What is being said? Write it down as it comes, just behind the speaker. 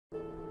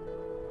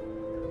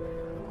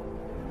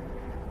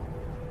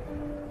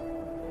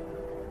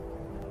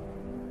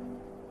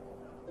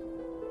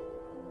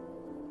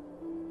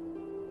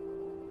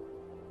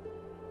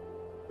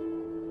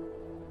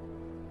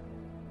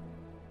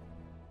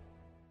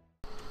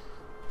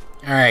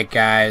Alright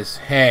guys,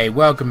 hey,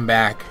 welcome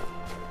back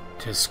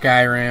to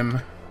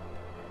Skyrim,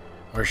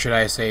 or should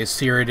I say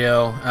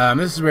Cyrodiil.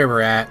 This is where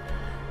we're at.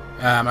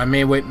 I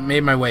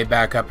made my way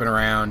back up and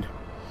around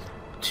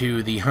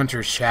to the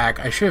Hunter's Shack.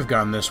 I should have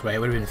gone this way. It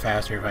would have been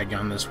faster if I'd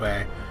gone this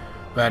way.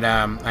 But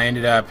I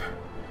ended up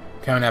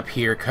coming up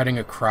here, cutting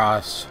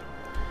across,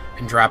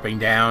 and dropping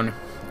down.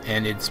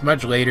 And it's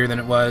much later than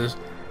it was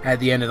at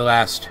the end of the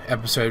last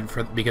episode.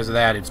 Because of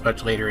that, it's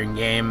much later in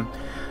game.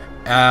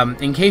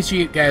 In case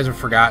you guys have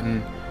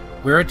forgotten,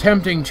 we're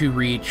attempting to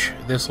reach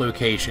this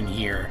location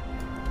here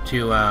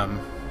to, no,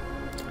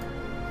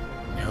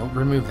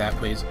 remove that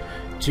please,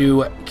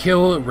 to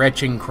kill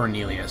Wretching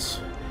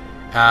Cornelius,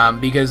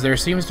 because there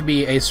seems to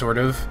be a sort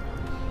of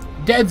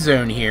dead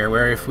zone here,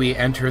 where if we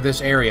enter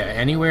this area,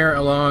 anywhere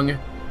along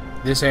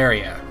this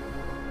area,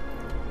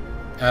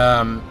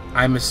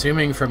 I'm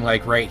assuming from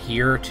like right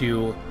here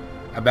to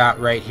about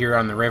right here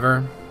on the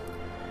river,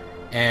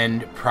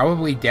 and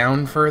probably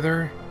down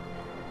further,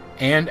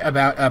 and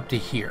about up to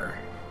here,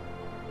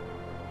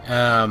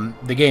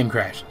 the game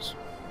crashes.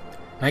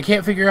 And I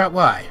can't figure out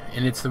why,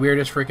 and it's the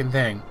weirdest freaking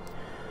thing.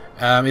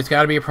 It's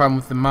got to be a problem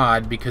with the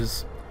mod,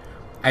 because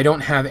I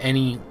don't have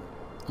any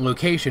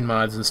location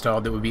mods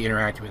installed that would be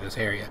interacting with this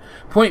area.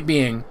 Point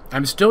being,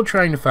 I'm still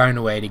trying to find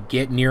a way to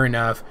get near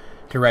enough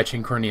to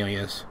Wretching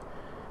Cornelius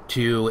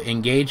to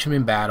engage him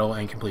in battle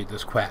and complete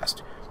this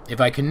quest.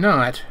 If I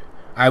cannot,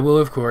 I will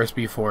of course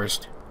be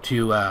forced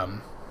to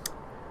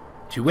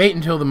wait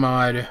until the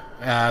mod,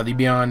 the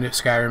Beyond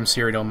Skyrim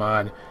Cyrodiil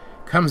mod,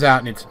 comes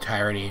out in its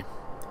entirety,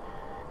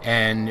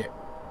 and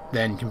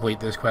then complete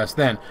this quest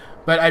then.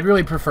 But I'd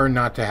really prefer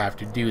not to have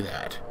to do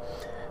that.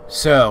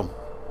 So,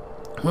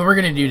 what we're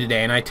going to do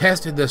today, and I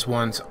tested this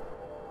once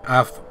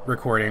off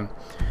recording,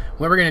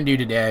 what we're going to do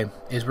today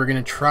is we're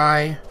going to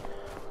try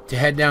to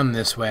head down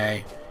this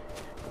way,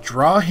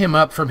 draw him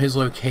up from his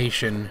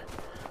location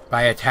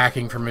by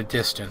attacking from a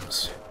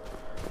distance,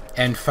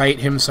 and fight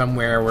him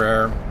somewhere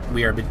where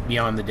we are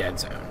beyond the dead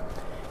zone.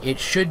 It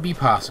should be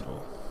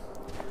possible.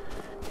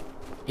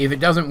 If it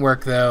doesn't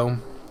work, though,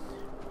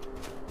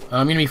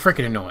 I'm going to be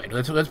frickin' annoyed.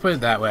 Let's put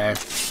it that way. I'm going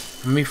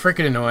to be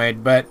frickin'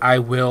 annoyed, but I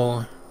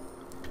will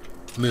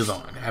move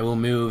on. I will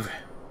move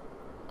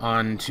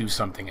on to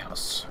something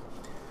else.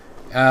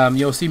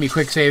 You'll see me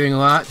quick saving a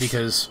lot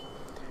because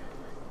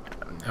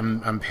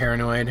I'm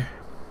paranoid.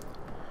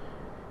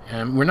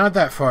 We're not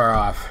that far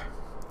off.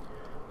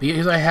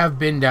 Because I have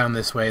been down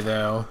this way,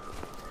 though,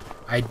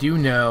 I do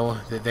know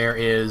that there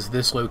is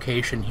this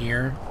location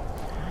here.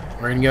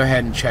 We're going to go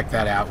ahead and check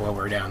that out while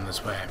we're down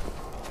this way.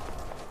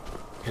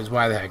 Because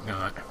why the heck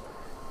not?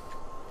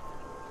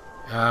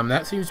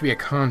 That seems to be a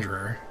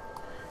conjurer.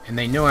 And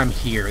they know I'm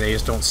here, they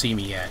just don't see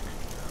me yet.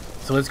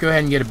 So let's go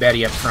ahead and get a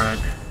Betty up front.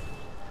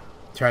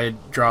 Try to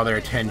draw their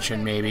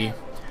attention, maybe.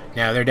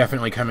 Now, they're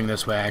definitely coming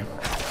this way.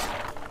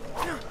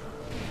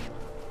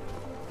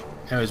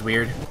 That was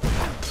weird.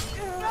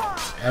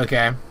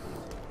 Okay.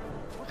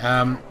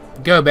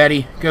 Go,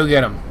 Betty. Go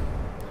get them.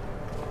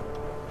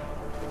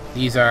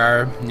 These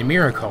are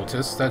Namira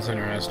cultists. That's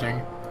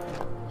interesting.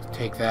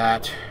 Take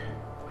that.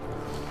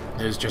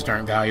 Those just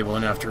aren't valuable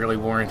enough to really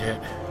warrant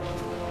it.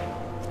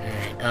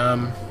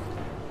 Alright,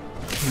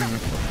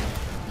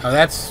 Oh,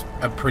 that's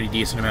a pretty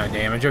decent amount of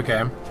damage.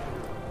 Okay.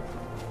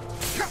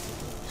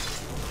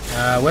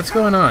 What's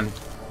going on?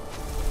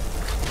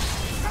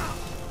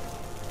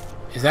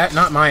 Is that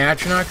not my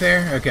Atronach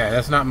there? Okay,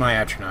 that's not my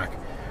Atronach.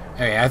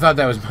 Okay, I thought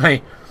that was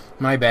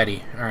my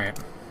Betty. Alright.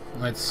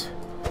 Let's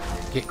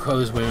get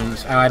closed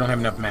wounds. Oh, I don't have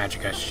enough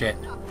magicka. Shit.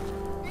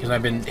 Because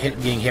I've been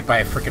being hit by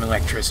a freaking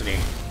electricity.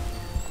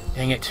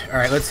 Dang it.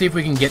 Alright, let's see if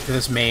we can get to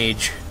this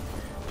mage.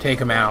 Take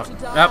him out.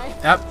 Up,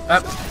 up,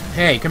 up.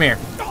 Hey, come here.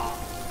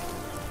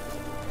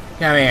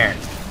 Come here.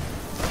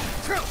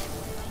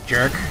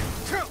 Jerk.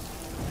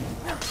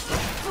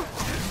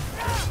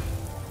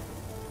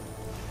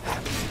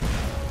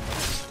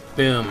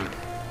 Boom.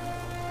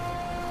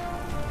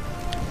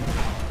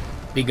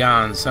 Be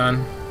gone,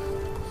 son.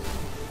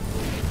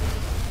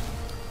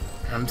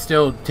 I'm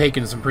still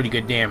taking some pretty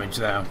good damage,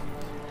 though.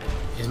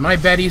 Is my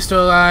Betty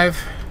still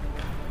alive?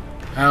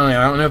 I don't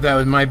know. I don't know if that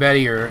was my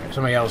Betty or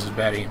somebody else's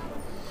Betty.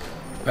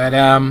 But,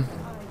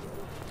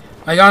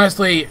 like,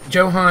 honestly,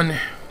 Johan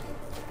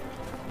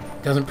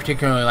doesn't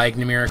particularly like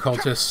Namira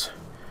cultists.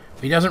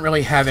 He doesn't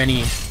really have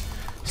any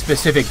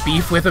specific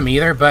beef with them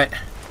either, but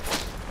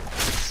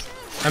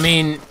I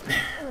mean,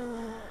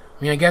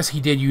 I guess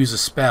he did use a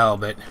spell,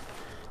 but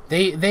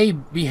they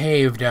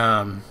behaved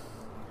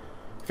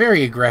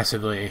very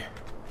aggressively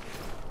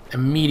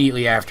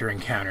immediately after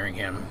encountering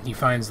him. He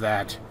finds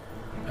that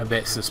a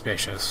bit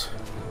suspicious.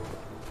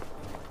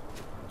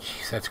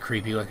 Jeez, that's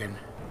creepy looking.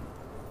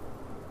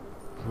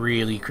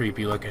 Really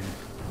creepy looking.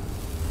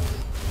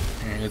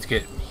 Alright, let's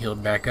get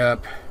healed back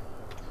up.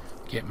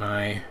 Get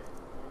my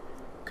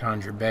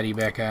Conjure Betty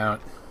back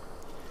out.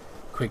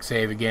 Quick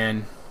save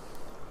again.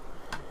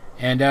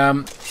 And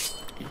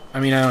I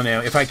mean, I don't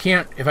know. If I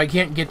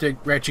can't get to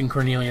Wretching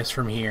Cornelius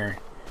from here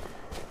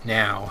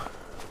now,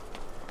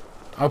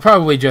 I'll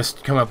probably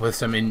just come up with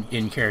some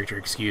in-character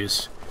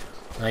excuse.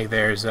 Like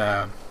there's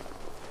a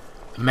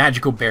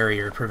magical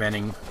barrier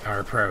preventing our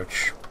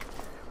approach.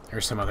 Or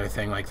some other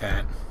thing like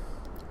that.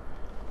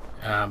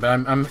 But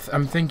I'm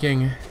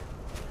thinking...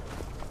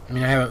 I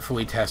mean, I haven't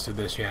fully tested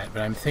this yet,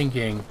 but I'm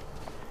thinking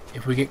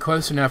if we get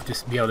close enough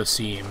to be able to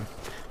see him...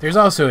 There's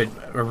also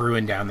a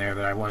ruin down there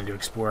that I wanted to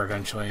explore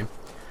eventually,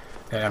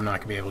 that I'm not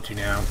going to be able to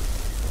now.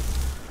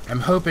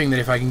 I'm hoping that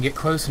if I can get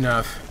close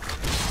enough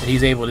that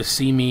he's able to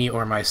see me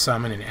or my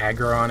summon and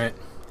aggro on it,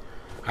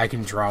 I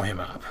can draw him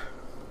up.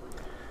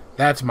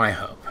 That's my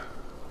hope.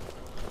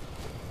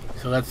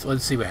 So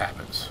let's see what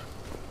happens.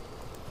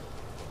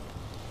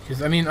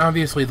 Because, I mean,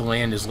 obviously the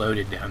land is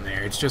loaded down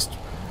there. It's just...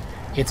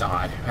 It's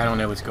odd. I don't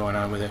know what's going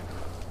on with it.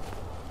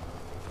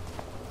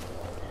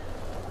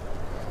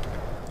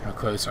 How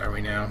close are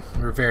we now?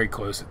 We're very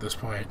close at this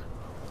point.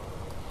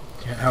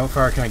 How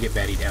far can I get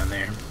Betty down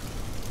there?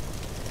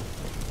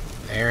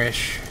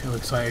 There-ish, it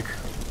looks like.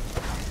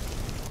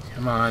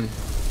 Come on.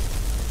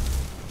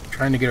 I'm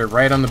trying to get her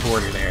right on the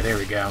border there. There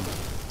we go.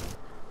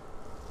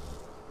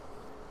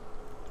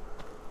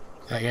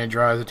 Is that going to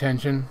draw his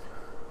attention?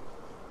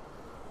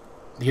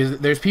 Because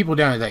there's people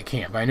down at that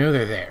camp. I know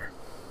they're there.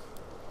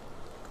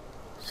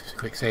 Just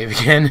quick save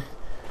again.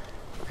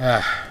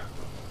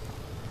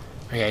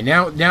 Okay,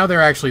 now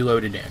they're actually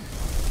loaded in.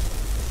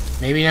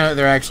 Maybe now that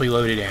they're actually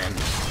loaded in,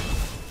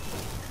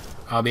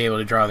 I'll be able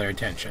to draw their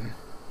attention.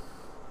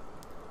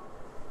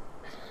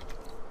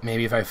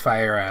 Maybe if I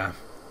fire a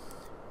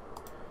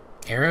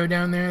arrow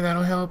down there,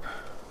 that'll help.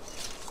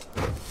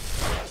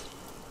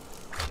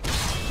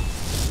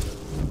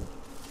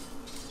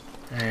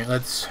 Alright,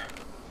 let's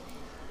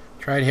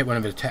try to hit one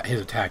of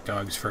his attack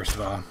dogs first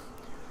of all.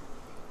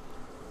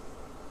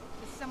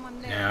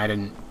 No, I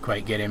didn't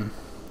quite get him.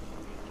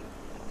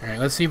 Alright,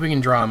 let's see if we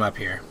can draw him up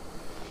here.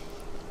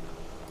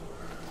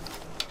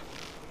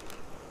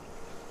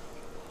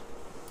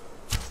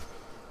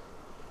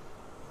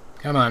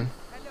 Come on.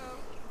 Hello,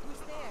 who's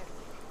there?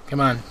 Come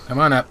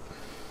on up.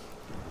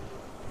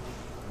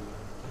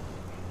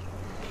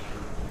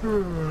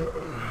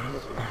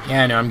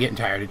 Yeah, no, I'm getting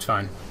tired, it's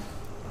fine.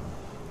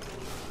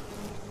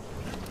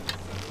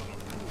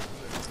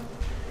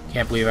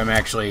 Can't believe I'm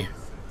actually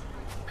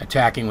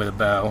attacking with a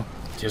bow,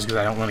 just because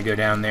I don't want to go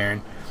down there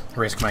and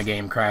risk my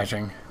game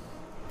crashing.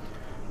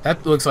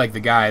 That looks like the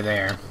guy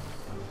there.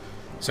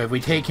 So if we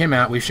take him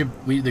out,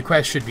 the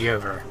quest should be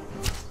over.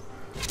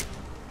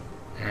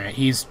 Alright,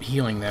 he's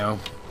healing though.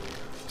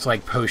 It's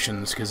like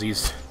potions, because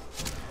he's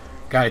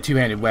got a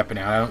two-handed weapon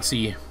out. I don't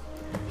see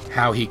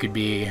how he could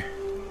be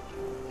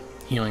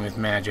healing with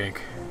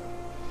magic.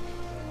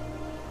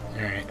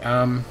 Alright,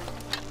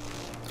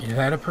 is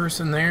that a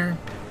person there?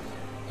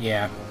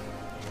 Yeah.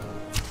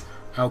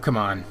 Oh, come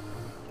on.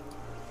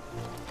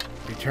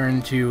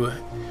 Return to...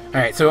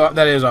 Alright, so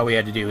that is all we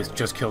had to do, is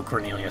just kill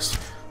Cornelius.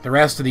 The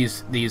rest of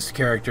these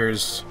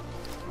characters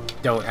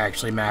don't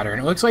actually matter.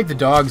 And it looks like the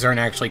dogs aren't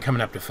actually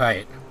coming up to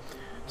fight.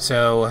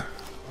 So,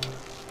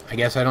 I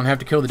guess I don't have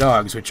to kill the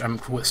dogs, which I'm...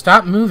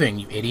 Stop moving,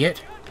 you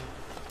idiot!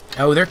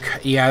 Oh, they're...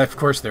 Yeah, of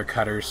course they're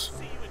cutters.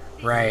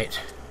 Right.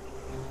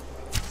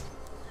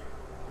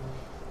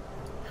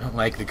 I don't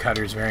like the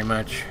cutters very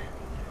much.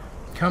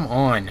 Come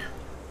on.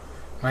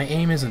 My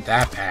aim isn't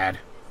that bad.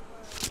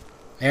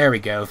 There we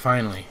go,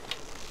 finally.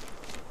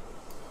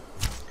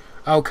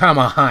 Oh, come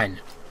on!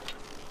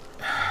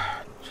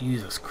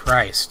 Jesus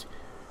Christ.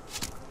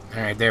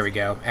 Alright, there we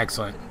go.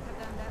 Excellent.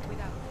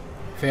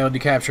 Failed to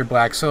capture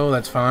Black Soul,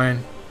 that's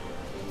fine.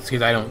 It's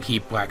because I don't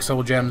keep Black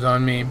Soul gems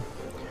on me.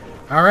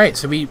 Alright,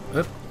 so we...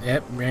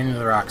 Yep, ran into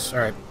the rocks.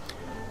 Alright.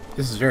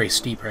 This is very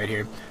steep right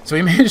here. So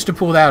we managed to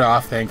pull that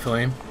off,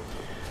 thankfully.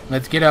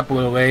 Let's get up a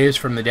little ways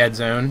from the dead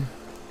zone.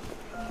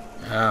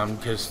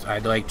 Because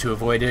I'd like to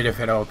avoid it if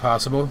at all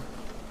possible.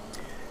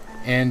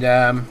 And,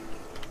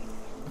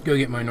 go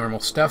get my normal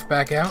stuff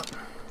back out.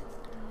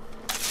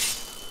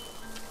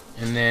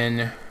 And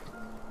then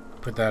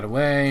put that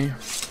away.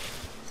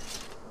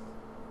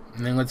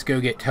 And then let's go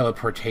get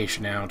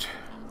teleportation out.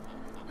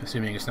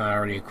 Assuming it's not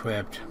already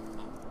equipped.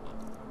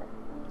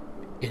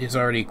 It is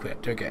already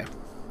equipped, okay.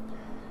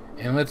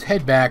 And let's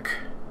head back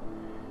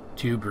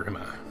to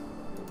Bruma.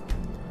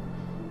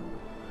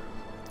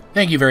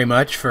 Thank you very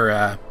much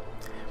for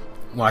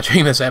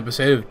watching this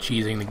episode of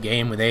Cheesing the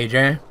Game with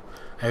AJ.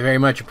 I very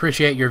much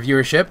appreciate your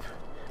viewership.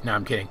 No,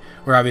 I'm kidding.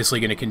 We're obviously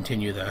going to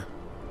continue the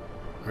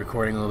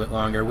recording a little bit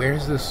longer.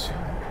 Where's this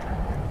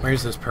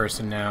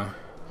person now?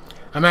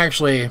 I'll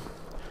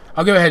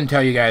go ahead and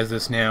tell you guys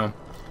this now.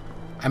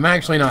 I'm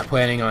actually not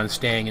planning on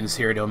staying in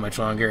Cyrodiil much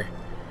longer.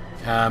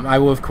 I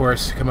will, of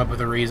course, come up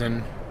with a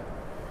reason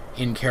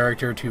in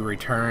character to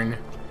return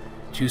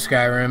to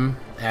Skyrim,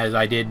 as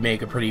I did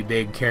make a pretty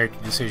big character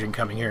decision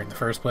coming here in the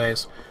first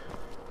place.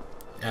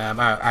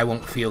 I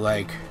won't feel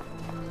like...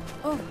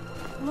 Oh,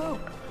 hello.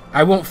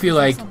 I won't feel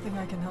like... Something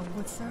I can help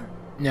with, sir?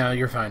 No,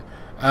 you're fine.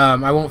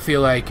 I won't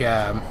feel like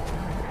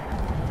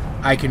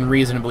I can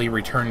reasonably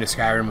return to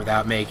Skyrim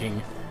without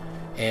making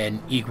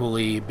an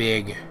equally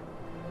big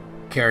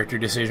character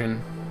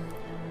decision.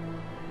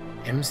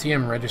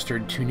 MCM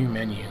registered 2 new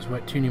menus.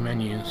 What 2 new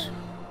menus?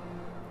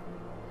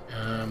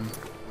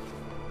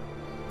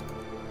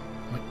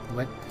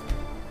 What?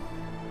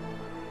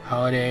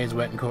 Holidays,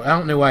 wet and cold. I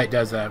don't know why it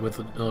does that with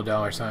little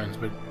dollar signs,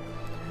 but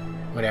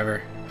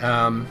whatever.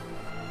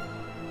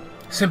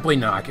 Simply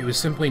Knock. It was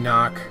Simply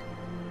Knock.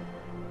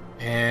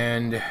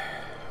 And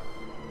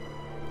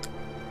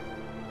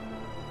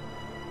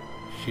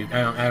shoot,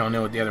 I don't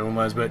know what the other one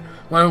was, but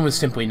one of them was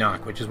Simply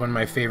Knock, which is one of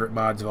my favorite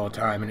mods of all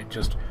time, and it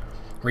just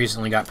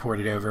recently got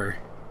ported over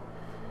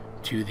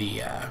to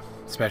the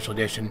special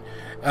edition.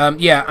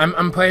 Yeah,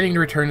 I'm planning to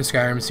return to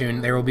Skyrim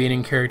soon. There will be an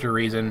in-character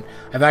reason.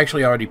 I've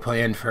actually already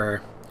planned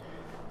for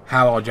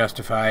how I'll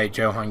justify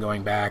Johan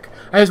going back.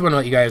 I just want to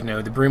let you guys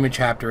know the Bruma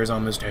chapter is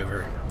almost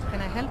over.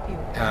 Can I help you?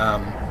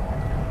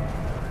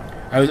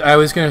 I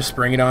was gonna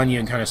spring it on you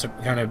and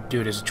kind of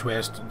do it as a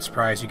twist and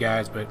surprise you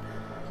guys, but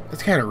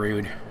that's kind of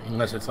rude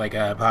unless it's like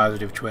a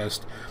positive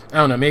twist. I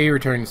don't know. Maybe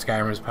returning to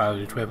Skyrim is a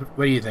positive twist.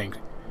 What do you think?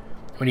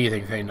 What do you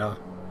think, Faendal?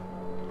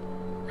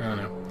 I don't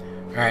know.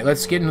 All right,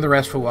 let's get into the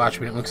Restful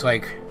Watchman. It looks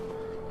like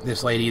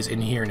this lady's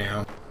in here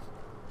now.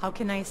 How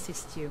can I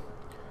assist you?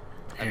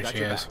 Here she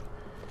is.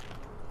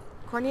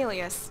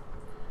 Cornelius.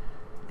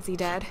 Is he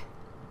dead?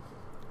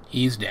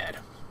 He's dead.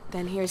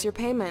 Then here's your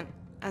payment,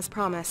 as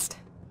promised.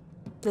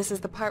 This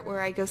is the part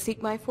where I go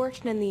seek my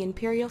fortune in the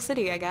Imperial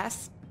City, I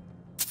guess.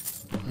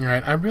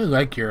 Alright, I really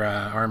like your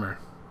armor.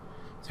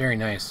 It's very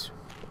nice.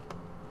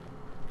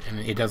 And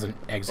it doesn't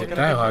exit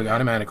dialogue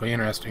automatically.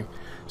 Interesting.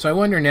 So I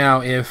wonder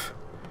now if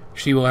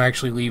she will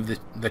actually leave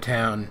the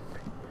town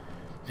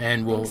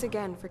and will... Thanks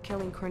again for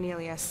killing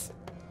Cornelius.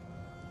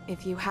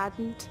 If you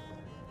hadn't,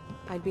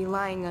 I'd be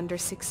lying under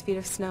 6 feet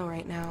of snow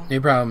right now. No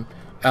problem.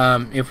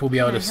 If we'll be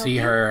able to see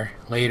her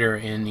later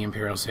in the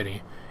Imperial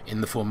City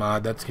in the full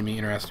mod, that's going to be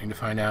interesting to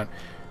find out.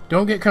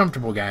 Don't get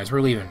comfortable, guys.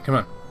 We're leaving. Come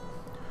on.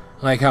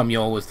 I like how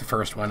Mule was the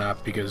first one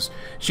up, because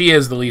she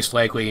is the least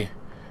likely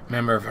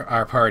member of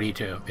our party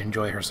to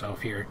enjoy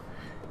herself here,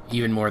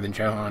 even more than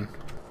Johan.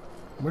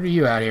 What are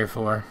you out here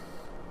for?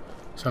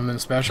 Something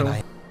special?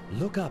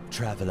 Look up,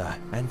 traveler,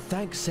 and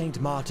thank Saint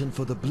Martin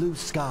for the blue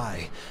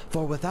sky,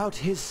 for without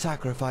his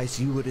sacrifice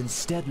you would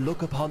instead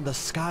look upon the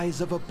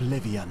skies of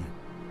oblivion.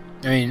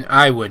 I mean,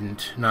 I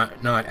wouldn't. Not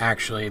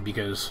actually,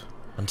 because...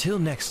 Until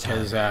next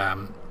time.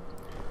 Because,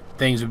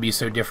 things would be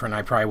so different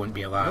I probably wouldn't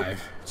be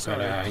alive. Nope.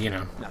 But, you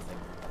know. Nothing.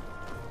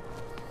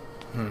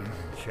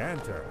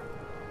 Chanter,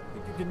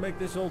 think you can make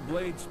this old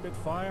blade spit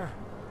fire?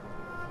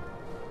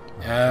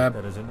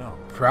 That is a no.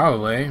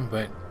 Probably,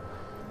 but...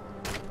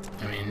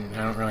 I mean,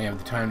 I don't really have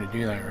the time to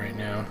do that right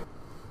now.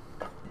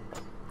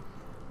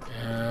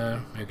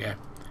 Okay.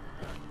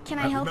 Can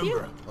I help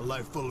you? A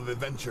life full of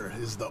adventure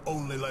is the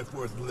only life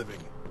worth living.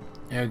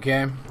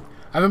 Okay.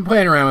 I've been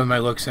playing around with my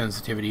look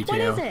sensitivity, too.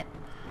 What is it?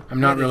 I'm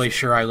not really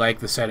sure I like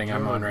the setting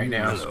I'm on right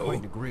now. Quite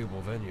an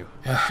agreeable venue.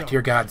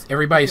 Dear God,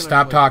 everybody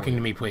stop talking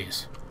to me,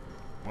 please.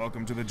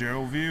 Welcome to the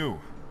Gerald View.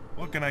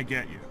 What can I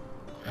get you?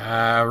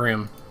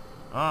 Room.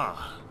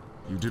 Ah,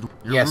 you did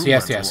your Yes, room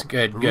yes, rental. yes.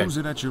 Good, Rooms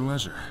good. it at your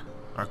leisure.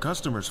 Our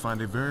customers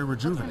find it very What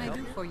can I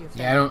rejuvenating. do for you?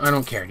 Yeah, I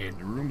don't care, dude.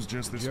 Your room's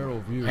just this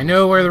way. I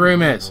know where the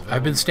room is.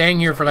 I've been staying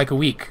here for like a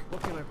week.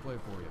 What can I play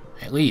for you?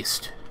 At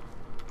least.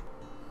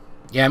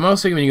 Yeah, I'm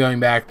also going to be going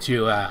back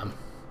to,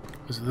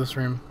 was it this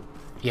room?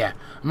 Yeah.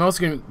 I'm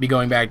also going to be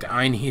going back to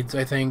Hernândez,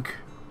 I think.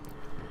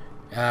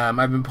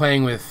 I've been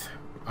playing with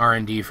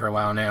R&D for a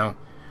while now.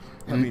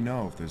 Let me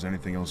know if there's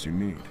anything else you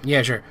need.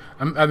 Yeah, sure.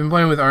 I've been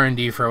playing with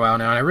R&D for a while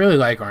now, and I really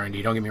like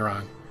R&D, don't get me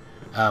wrong.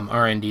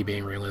 R&D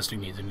being Realistic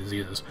Needs and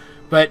Diseases.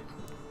 But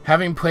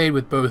having played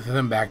with both of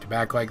them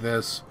back-to-back like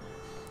this,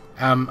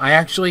 I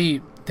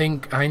actually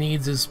think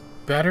Hernândez is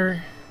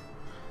better.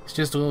 It's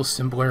just a little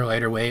simpler,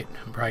 lighter weight.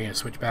 I'm probably going to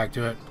switch back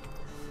to it.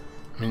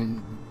 I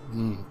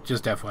mean,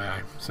 just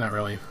FYI. It's not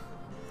really...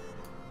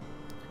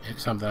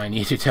 It's something I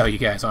need to tell you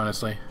guys,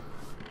 honestly.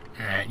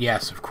 Alright,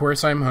 yes, of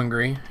course I'm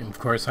hungry, and of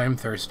course I'm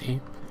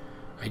thirsty.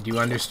 I do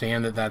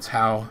understand that that's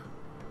how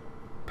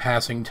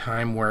passing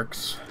time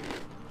works.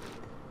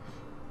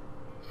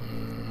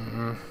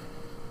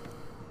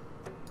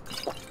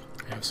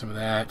 Have some of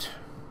that.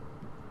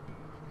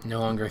 No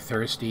longer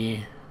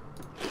thirsty.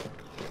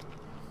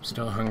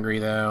 Still hungry,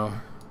 though.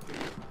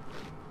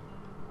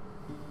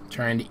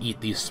 Trying to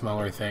eat these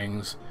smaller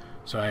things,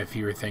 so I have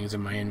fewer things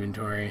in my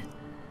inventory.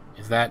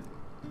 Is that...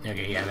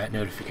 Okay, yeah, that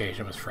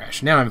notification was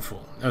fresh. Now I'm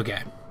full. Okay.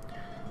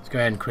 Let's go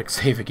ahead and quick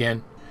save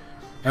again.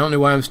 I don't know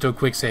why I'm still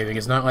quick saving.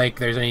 It's not like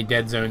there's any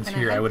dead zones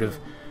here. I would have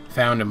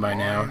found them by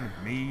now.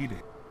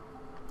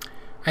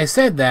 I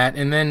said that,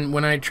 and then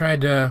when I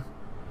tried to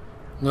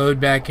load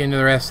back into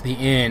the rest of the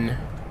inn,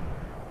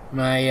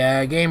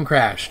 my game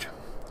crashed.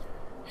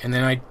 And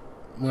then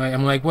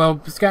I'm like, well,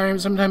 Skyrim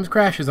sometimes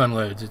crashes on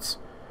loads. It's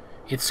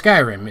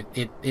Skyrim.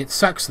 It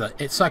sucks.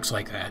 It sucks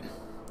like that.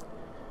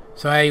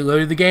 So I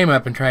loaded the game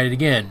up and tried it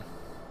again.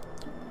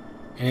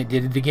 And it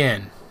did it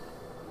again.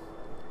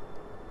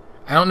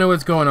 I don't know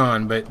what's going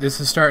on, but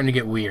this is starting to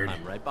get weird.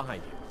 I'm right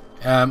behind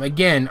you.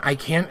 Again, I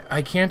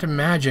can't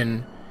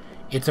imagine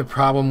it's a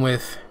problem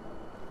with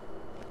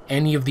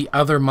any of the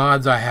other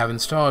mods I have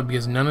installed,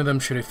 because none of them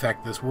should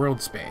affect this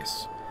world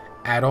space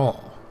at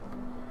all.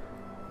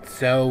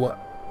 So,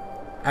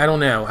 I don't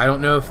know. I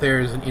don't know if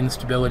there's an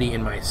instability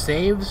in my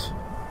saves,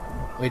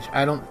 which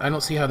I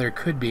don't see how there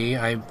could be.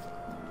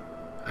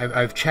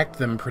 I've checked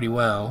them pretty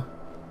well.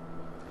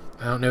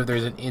 I don't know if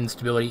there's an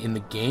instability in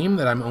the game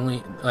that I'm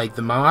only, like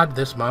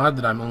this mod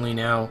that I'm only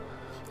now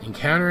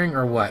encountering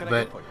or what,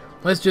 but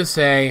let's just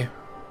say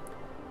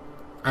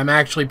I'm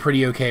actually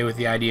pretty okay with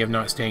the idea of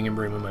not staying in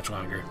Bruma much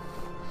longer.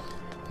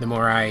 The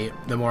more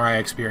I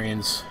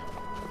experience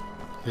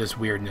this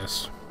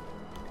weirdness.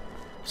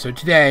 So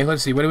today,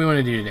 let's see, what do we want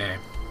to do today?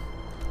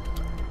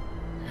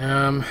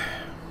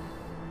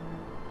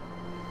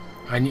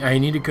 I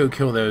need to go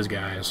kill those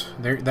guys.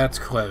 That's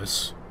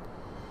close.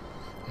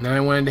 And then I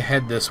wanted to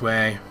head this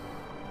way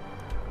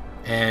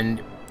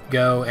and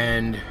go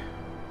and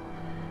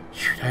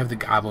shoot, I have the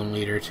Goblin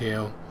Leader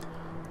too.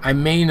 I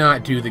may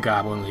not do the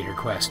Goblin Leader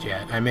quest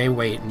yet. I may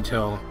wait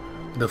until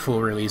the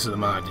full release of the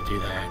mod to do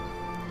that.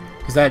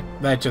 Because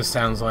that just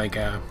sounds like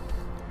a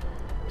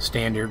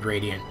standard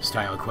Radiant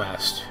style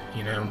quest,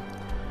 you know?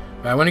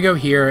 But I want to go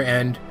here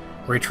and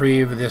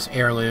retrieve this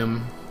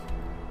heirloom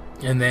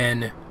and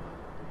then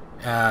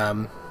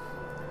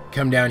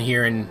come down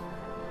here and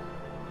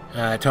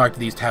talk to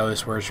these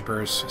Talos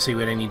worshippers, see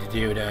what I need to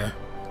do to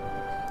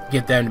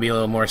get them to be a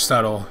little more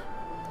subtle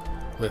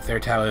with their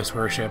Talos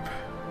worship.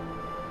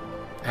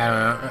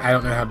 I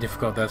don't know how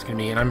difficult that's going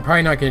to be, and I'm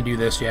probably not going to do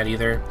this yet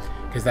either,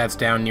 because that's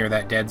down near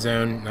that dead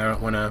zone, and I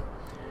don't want to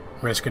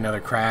risk another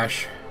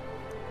crash.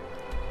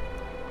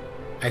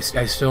 I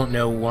still don't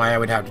know why I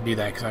would have to do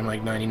that, because I'm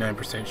like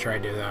 99% sure I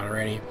did that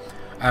already.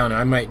 I don't know,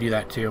 I might do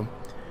that too.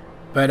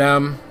 But,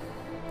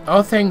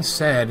 all things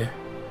said,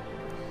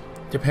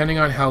 depending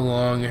on how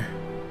long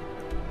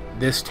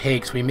this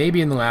takes, we may be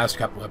in the last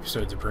couple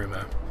episodes of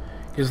Bruma.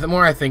 Because the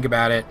more I think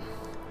about it,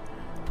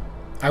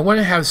 I want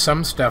to have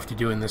some stuff to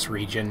do in this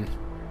region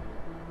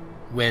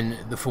when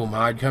the full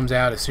mod comes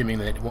out, assuming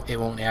that it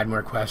won't add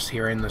more quests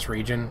here in this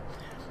region.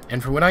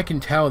 And from what I can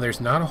tell, there's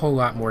not a whole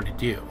lot more to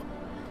do.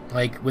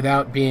 Like,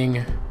 without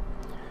being...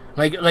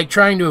 Like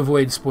trying to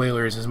avoid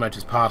spoilers as much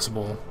as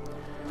possible,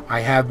 I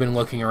have been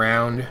looking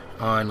around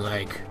on,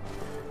 like,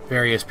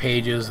 various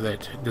pages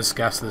that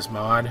discuss this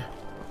mod.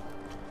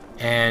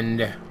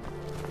 And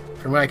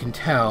from what I can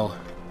tell,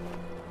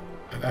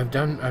 I've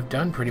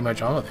done pretty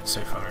much all of it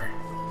so far.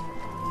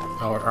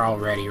 Or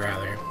already,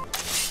 rather.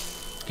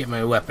 Get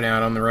my weapon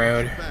out on the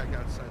road.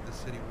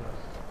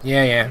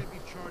 Yeah.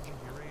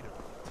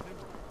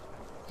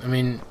 I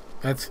mean,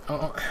 that's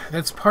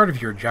part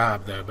of your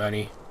job, though,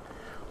 buddy.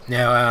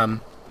 Now,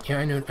 yeah,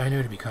 I know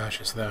to be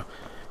cautious, though.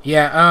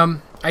 Yeah,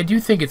 I do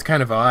think it's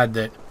kind of odd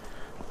that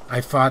I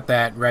fought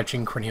that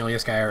wretching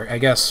Cornelius guy, or I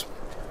guess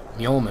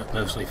Mjolm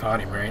mostly fought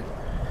him, right?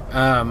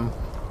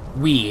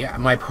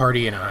 My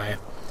party and I,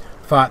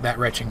 fought that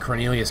wretching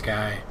Cornelius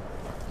guy,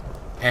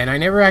 and I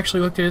never actually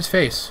looked at his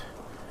face.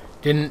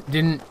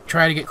 Didn't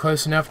try to get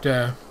close enough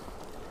to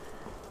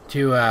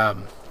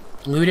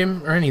loot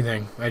him or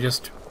anything. I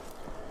just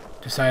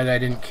decided I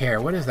didn't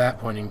care. What is that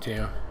pointing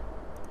to?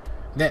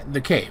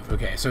 The cave.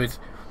 Okay, so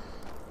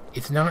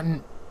it's not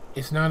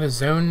a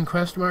zone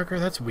quest marker.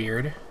 That's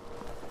weird.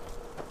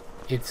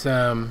 It's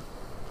weird.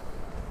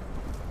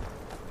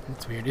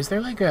 Is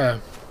there like there's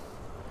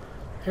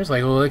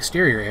like a little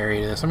exterior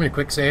area to this. I'm gonna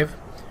quick save,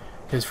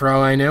 because for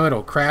all I know,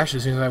 it'll crash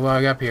as soon as I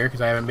log up here,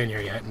 because I haven't been here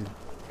yet and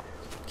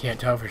can't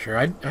tell for sure.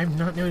 I've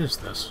not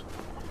noticed this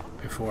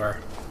before.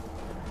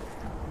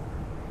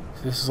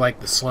 So this is like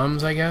the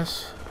slums, I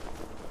guess.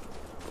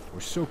 We're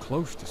so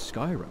close to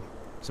Skyrim.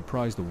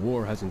 Surprised the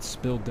war hasn't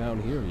spilled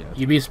down here yet.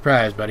 You'd be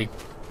surprised, buddy.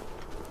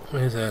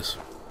 What is this?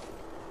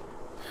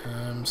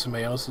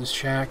 Somebody else's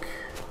shack.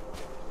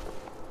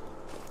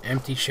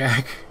 Empty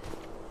shack.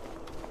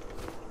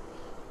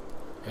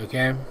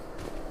 Okay.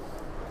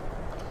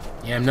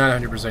 Yeah, I'm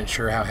not 100%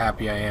 sure how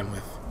happy I am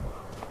with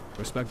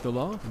respect the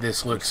law.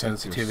 This look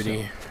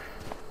sensitivity.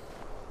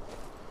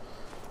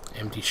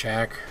 Empty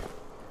shack.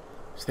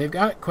 So they've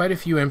got quite a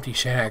few empty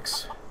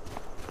shacks.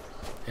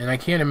 And I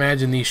can't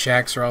imagine these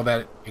shacks are all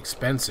that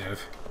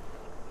expensive.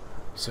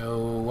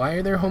 So why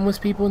are there homeless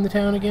people in the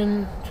town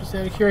again? Just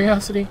out of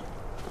curiosity.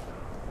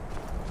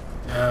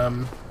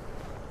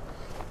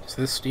 Is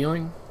this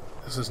stealing?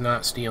 This is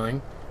not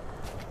stealing.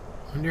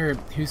 I wonder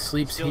who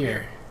sleeps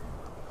here.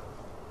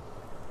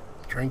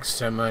 Drinks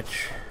so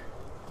much.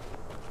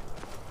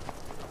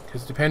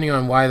 Because depending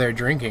on why they're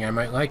drinking, I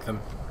might like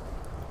them.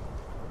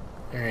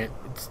 Alright,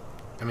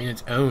 I mean,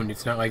 it's owned.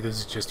 It's not like this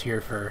is just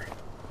here for...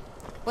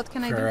 What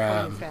can I do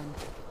for you, friend?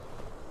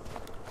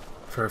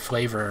 For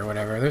flavor or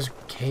whatever. There's a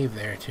cave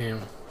there, too.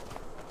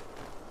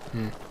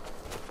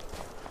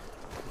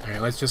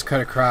 Alright, let's just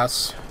cut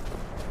across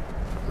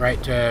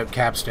right to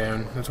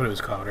Capstone. That's what it was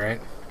called,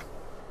 right?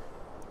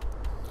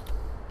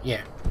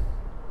 Yeah.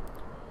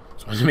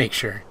 Just wanted to make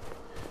sure.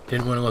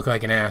 Didn't want to look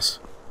like an ass.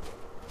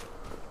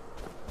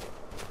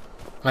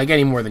 Like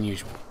any more than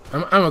usual.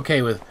 I'm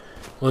okay with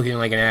looking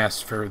like an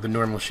ass for the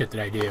normal shit that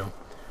I do.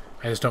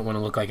 I just don't want to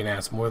look like an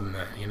ass more than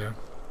that, you know?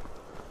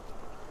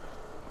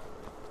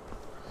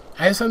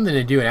 I have something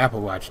to do at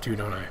Apple Watch too,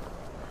 don't I?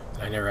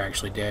 I never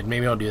actually did.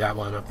 Maybe I'll do that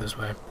while I'm up this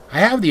way. I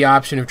have the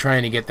option of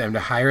trying to get them to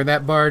hire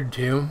that bard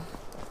too,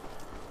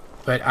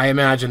 but I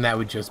imagine that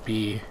would just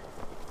be.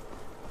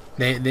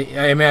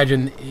 I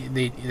imagine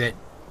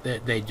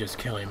that they'd just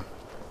kill him.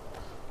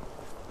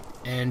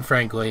 And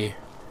frankly,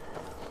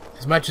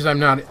 as much as I'm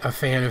not a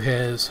fan of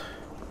his,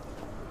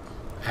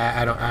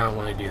 I don't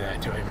want to do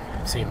that to him.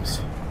 It seems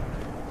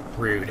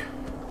rude.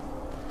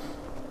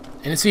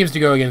 And it seems to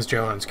go against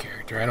Johan's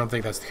character. I don't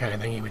think that's the kind of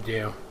thing he would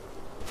do.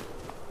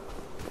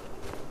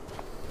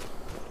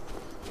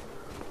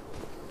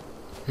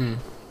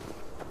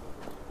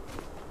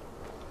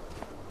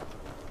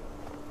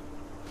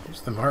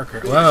 Here's the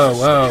marker. Whoa,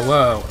 whoa,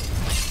 whoa.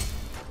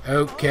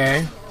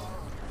 Okay.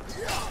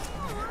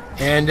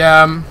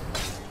 And,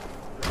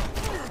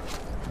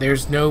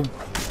 there's no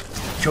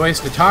choice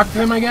to talk to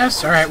them, I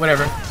guess? Alright,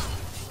 whatever.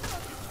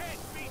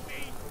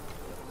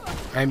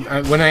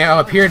 When I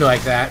appeared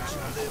like that,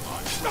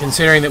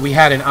 considering that we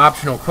had an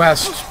optional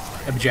quest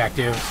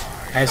objective,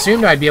 I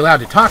assumed I'd be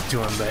allowed to talk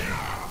to him, but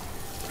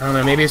I don't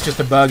know, maybe it's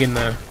just a bug in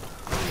the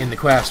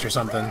quest or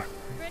something.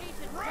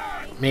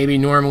 Maybe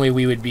normally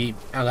we would be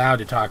allowed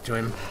to talk to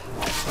him.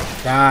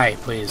 Die,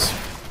 please.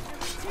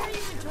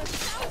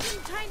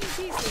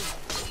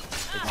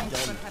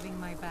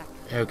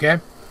 Okay.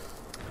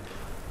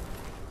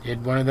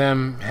 Did one of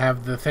them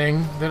have the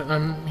thing that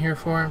I'm here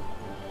for?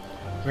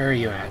 Where are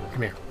you at?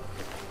 Come here.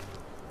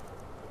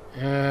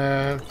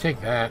 Take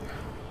that.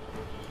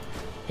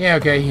 Yeah,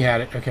 okay, he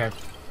had it. Okay.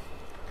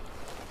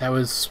 That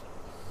was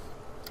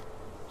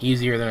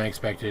easier than I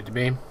expected it to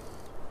be.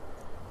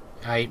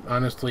 I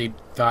honestly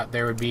thought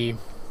there would be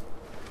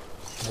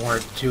more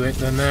to it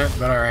than that,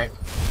 but alright.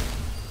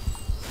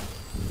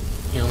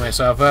 Heal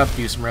myself up,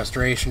 do some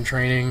restoration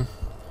training,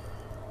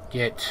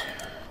 get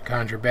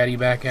Conjure Betty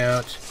back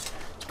out.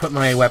 Let's put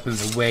my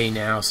weapons away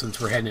now since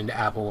we're heading into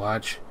Apple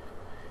Watch.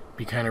 It'd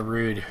be kind of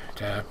rude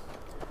to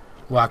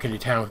walk into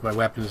town with my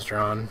weapons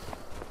drawn.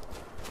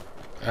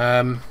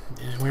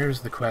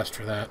 Where's the quest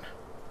for that?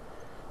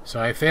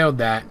 So I failed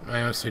that. I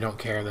honestly don't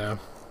care though.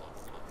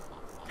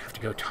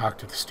 Go talk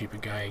to the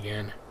stupid guy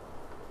again.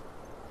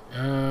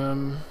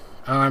 Oh,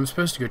 I'm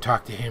supposed to go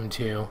talk to him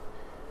too.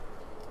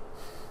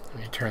 Let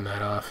me turn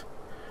that off.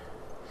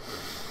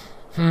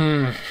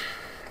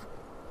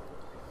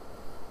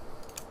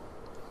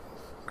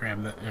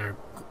 Grab that, or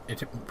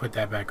put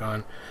that back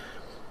on.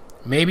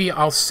 Maybe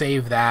I'll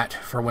save that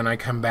for when I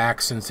come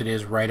back, since it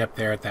is right up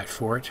there at that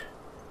fort.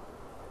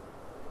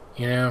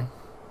 You know?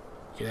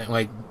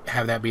 Like,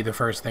 have that be the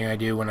first thing I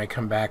do when I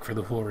come back for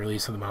the full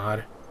release of the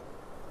mod.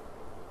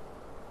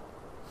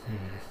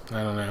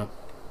 I don't know.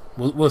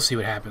 We'll see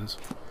what happens.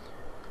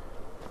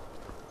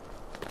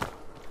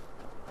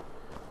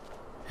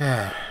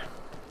 This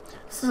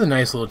is a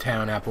nice little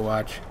town, Apple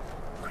Watch.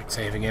 Quick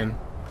save again.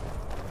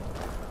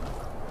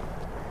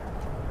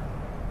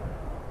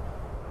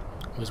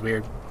 It was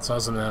weird. Saw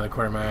something out of the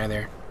corner of my eye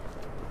there.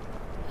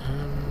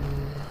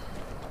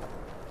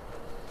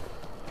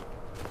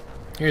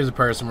 Here's the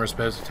person we're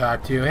supposed to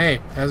talk to. Hey,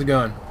 how's it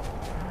going?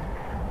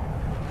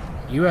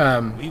 You,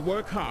 We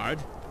work hard.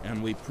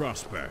 And we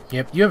prosper.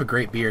 Yep, you have a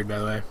great beard, by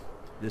the way.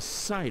 This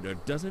cider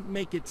doesn't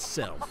make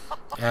itself.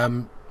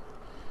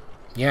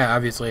 Yeah,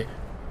 obviously.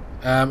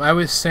 I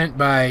was sent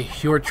by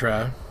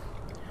Hjortra,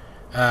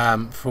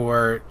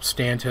 for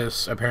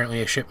Stantis.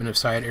 Apparently a shipment of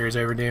cider is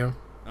overdue.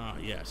 Ah,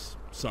 yes.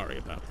 Sorry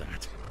about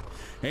that.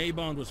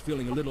 Eamon was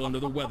feeling a little under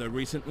the weather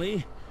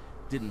recently.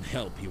 Didn't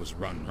help he was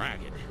run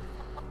ragged.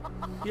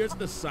 Here's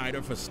the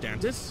cider for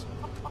Stantis.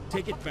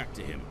 Take it back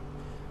to him.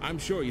 I'm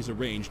sure he's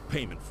arranged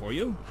payment for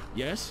you.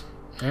 Yes?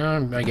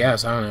 I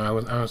guess. I don't know.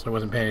 I honestly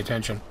wasn't paying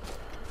attention.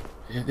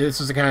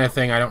 This is the kind of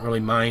thing I don't really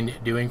mind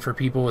doing for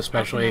people,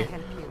 especially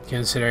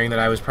considering that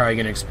I was probably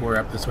going to explore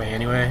up this way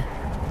anyway.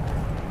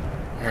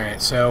 Alright,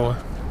 so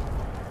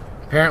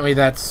apparently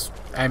that's...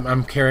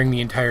 I'm carrying the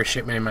entire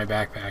shipment in my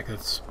backpack.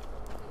 That's...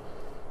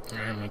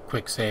 Alright, I'm going to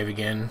quick save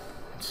again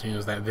as soon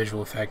as that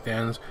visual effect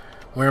ends.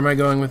 Where am I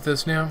going with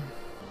this now?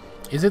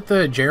 Is it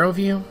the gyro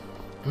view?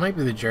 It might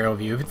be the gyro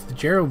view. If it's the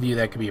gyro view,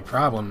 that could be a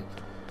problem.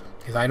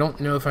 Because I don't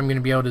know if I'm going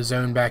to be able to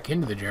zone back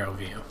into the gyro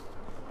view.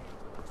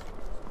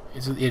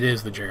 It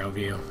is the gyro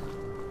view.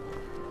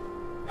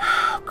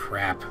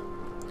 Crap.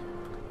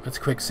 Let's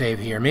quick save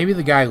here. Maybe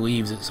the guy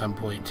leaves at some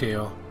point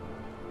too.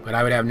 But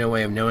I would have no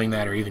way of knowing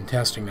that or even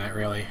testing that,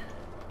 really.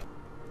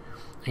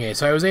 Okay,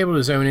 so I was able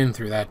to zone in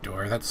through that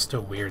door. That's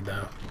still weird,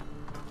 though.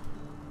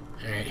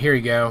 Alright, here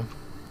we go.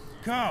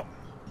 Come,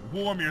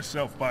 warm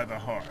yourself by the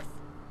hearth.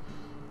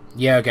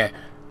 Yeah, okay.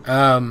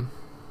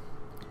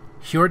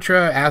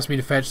 Hjortra asked me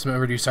to fetch some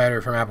overdue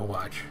cider from Apple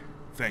Watch.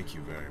 Thank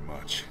you very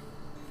much.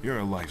 You're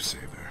a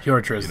lifesaver.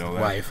 Hjortra's the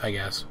wife, I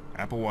guess.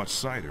 Apple Watch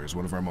cider is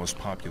one of our most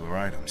popular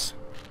items.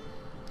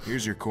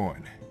 Here's your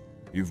coin.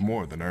 You've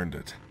more than earned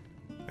it.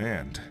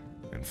 And,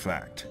 in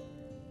fact,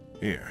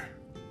 here,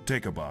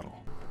 take a bottle.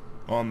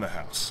 On the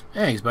house.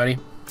 Thanks, buddy.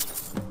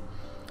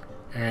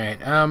 Alright,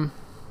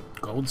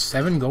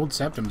 7 gold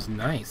septims.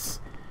 Nice.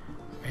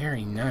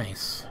 Very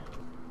nice.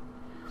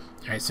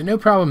 Alright, so no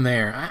problem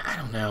there. I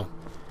don't know.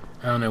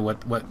 I don't know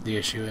what the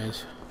issue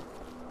is.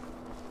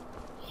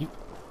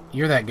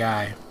 You're that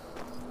guy.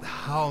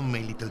 How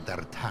may little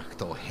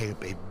D'Artagnan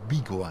help a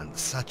big one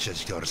such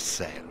as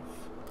yourself?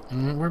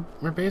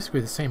 We're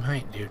basically the same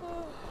height, dude.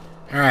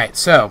 Alright,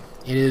 so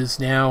it is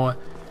now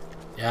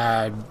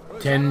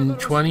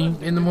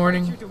 10:20 in the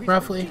morning,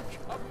 roughly.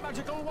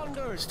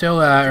 Still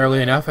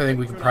early enough. I think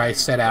we could probably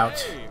set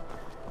out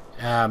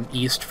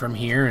east from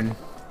here and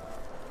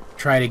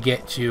try to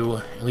get to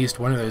at least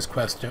one of those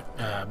quest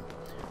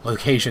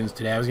locations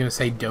today. I was going to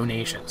say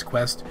donations.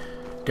 Quest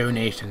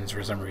donations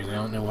for some reason. I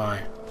don't know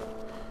why.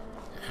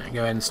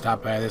 Go ahead and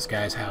stop by this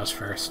guy's house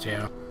first,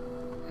 too.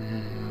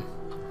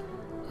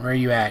 Where are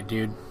you at,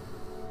 dude?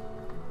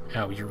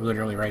 Oh, you're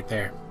literally right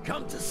there.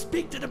 Come to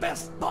speak to the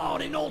best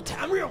bard in all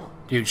Tamriel.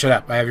 Dude, shut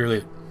up. I have your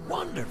loot.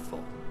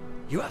 Wonderful.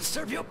 You have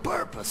served your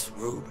purpose,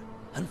 Rube.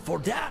 And for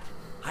that,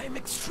 I am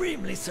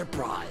extremely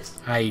surprised.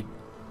 I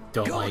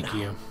don't Go like now,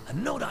 you.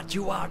 And know that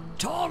you are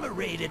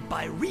tolerated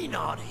by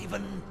Rhian,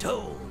 even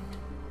told.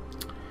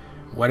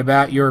 What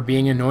about your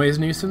being a noise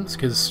nuisance?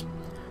 Because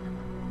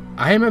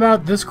I am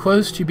about this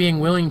close to being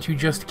willing to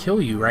just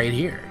kill you right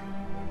here.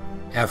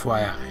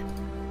 FYI.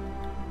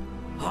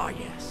 Ah,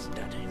 yes,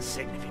 that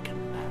insignificant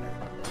matter.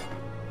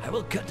 I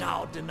will cut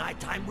out the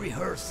nighttime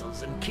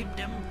rehearsals and keep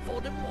them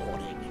for the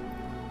morning.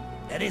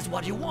 That is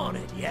what you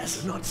wanted,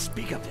 yes? Do not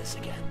speak of this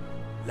again,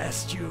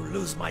 lest you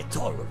lose my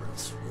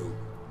tolerance, Rube.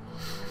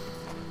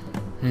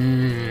 I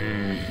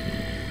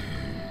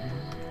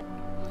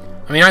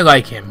mean, I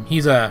like him.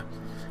 He's a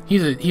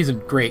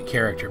great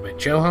character,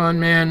 but Johan,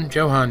 man,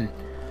 Johan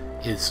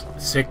is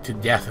sick to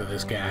death of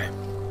this guy.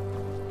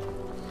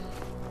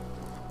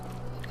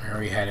 Where are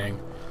we heading?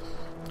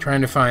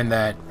 Trying to find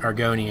that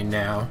Argonian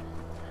now,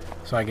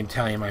 so I can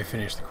tell him I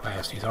finished the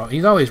quest.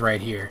 He's always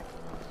right here.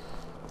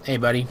 Hey,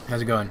 buddy,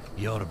 how's it going?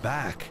 You're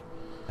back,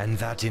 and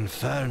that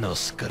infernal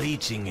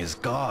screeching is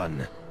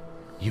gone.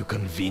 You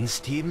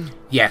convinced him?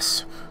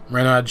 Yes,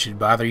 Hernândez should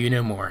bother you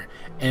no more.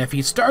 And if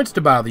he starts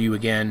to bother you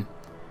again,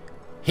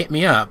 hit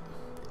me up.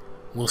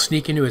 We'll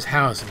sneak into his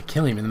house and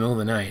kill him in the middle of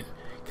the night,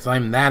 because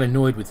I'm that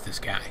annoyed with this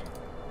guy.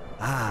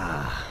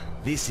 Ah,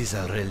 this is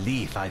a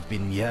relief I've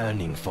been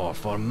yearning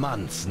for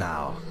months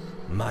now.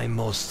 My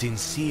most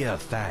sincere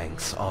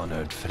thanks,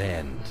 honored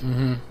friend.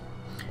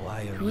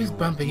 Who is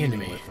bumping into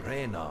me? With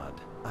Reynard,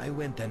 I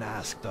went and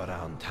asked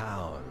around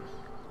town.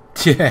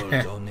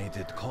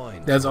 Donated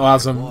coins. That's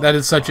awesome. That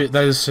is such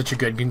a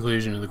good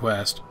conclusion to the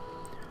quest.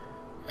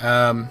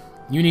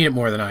 You need it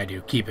more than I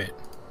do. Keep it.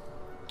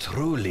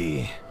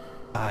 Truly,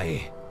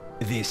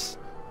 this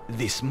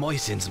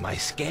moistens my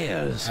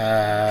scales.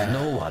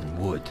 No one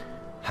would.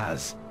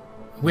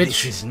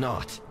 This is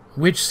not.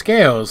 Which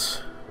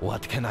scales?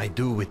 What can I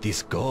do with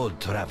this gold,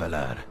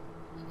 traveler?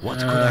 What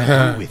could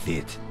I do with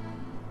it?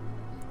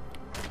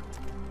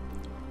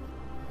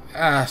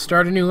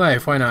 Start a new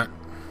life. Why not?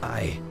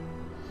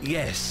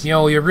 Yes. You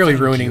know, you're really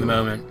ruining the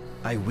moment.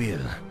 I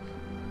will.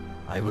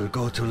 I will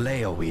go to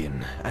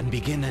Leowin and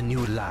begin a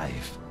new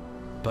life.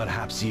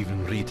 Perhaps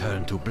even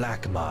return to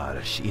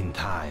Blackmarsh in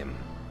time.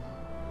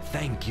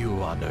 Thank you,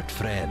 honored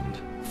friend.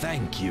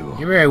 Thank you.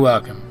 You're very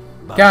welcome.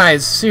 But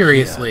guys,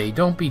 seriously, here,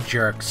 don't be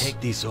jerks. Take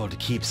this old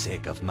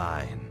keepsake of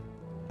mine.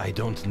 I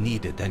don't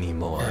need it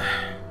anymore.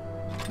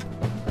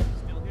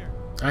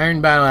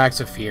 Iron Battle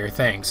Axe of Fear,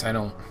 thanks. I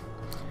don't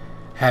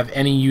have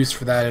any use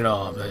for that at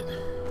all, but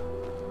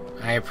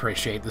I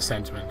appreciate the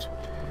sentiment.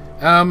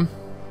 Yeah,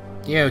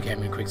 okay, I'm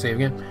gonna quick save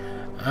again.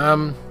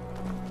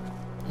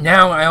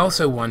 Now I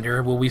also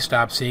wonder, will we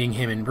stop seeing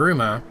him in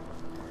Bruma?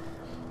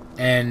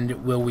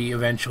 And will we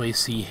eventually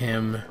see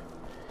him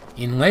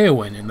in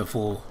Leowin in the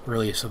full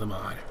release of the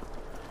mod?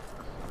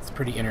 It's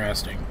pretty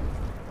interesting.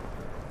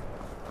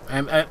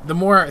 The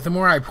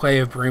more I play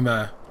of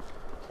Bruma,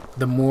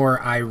 the more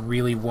I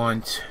really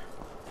want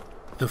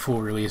the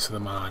full release of the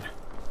mod,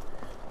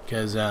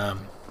 because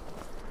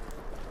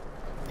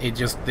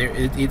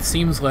it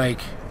seems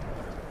like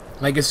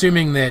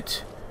assuming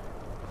that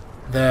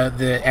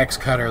the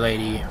ex-cutter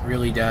lady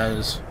really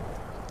does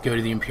go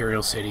to the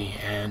Imperial City,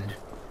 and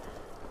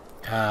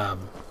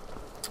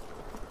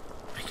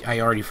I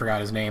already forgot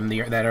his name,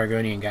 that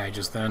Argonian guy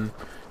just then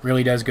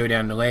really does go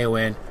down to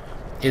Leowin.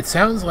 It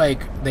sounds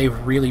like they've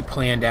really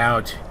planned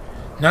out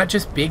not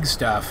just big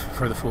stuff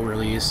for the full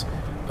release,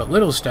 but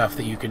little stuff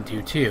that you can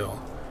do too.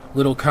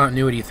 Little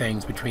continuity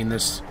things between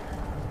this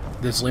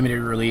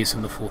limited release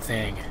and the full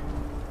thing.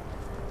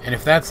 And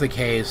if that's the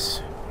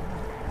case,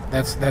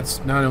 that's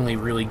not only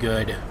really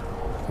good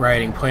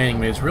writing, planning,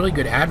 but it's really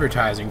good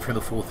advertising for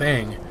the full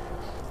thing.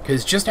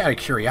 Because just out of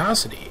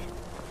curiosity,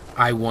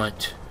 I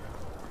want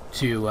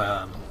to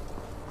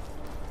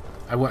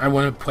I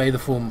want to play the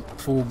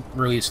full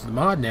release of the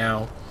mod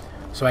now,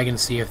 so I can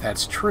see if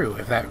that's true,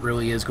 if that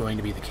really is going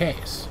to be the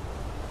case.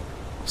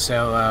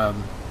 So I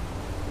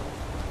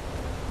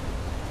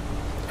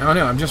don't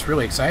know. I'm just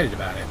really excited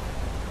about it.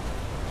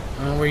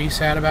 Were you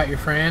sad about your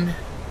friend?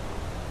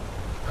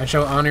 I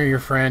shall honor your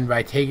friend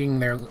by taking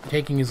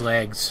his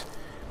legs,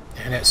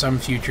 and at some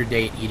future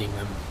date eating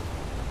them.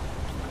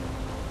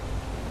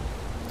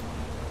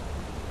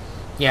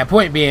 Yeah,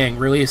 point being,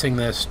 releasing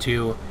this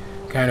to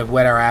kind of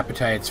whet our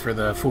appetites for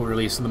the full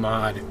release of the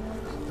mod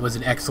was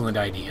an excellent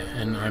idea,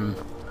 and I'm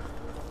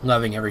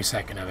loving every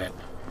second of it.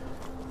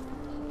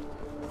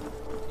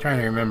 Trying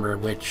to remember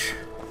which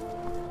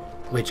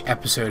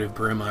episode of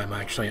Bruma I'm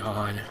actually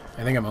on.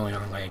 I think I'm only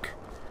on like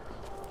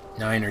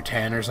 9 or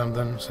 10 or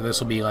something, so this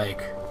will be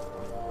like,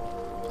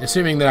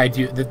 assuming that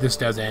this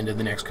does end in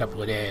the next couple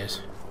of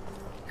days,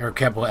 or a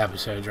couple of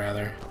episodes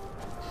rather.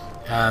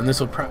 This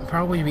will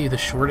probably be the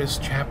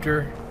shortest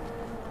chapter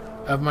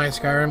of my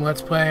Skyrim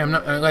Let's Play. I'm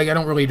not like, I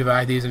don't really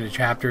divide these into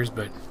chapters,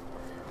 but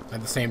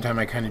at the same time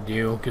I kind of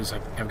do, because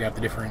I've got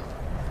the different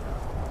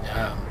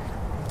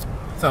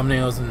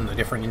thumbnails and the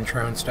different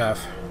intro and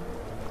stuff.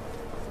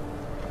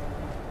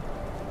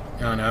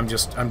 I don't know, I'm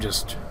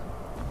just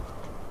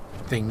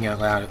thinking out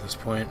loud at this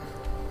point.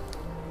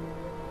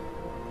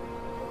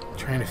 I'm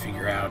trying to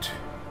figure out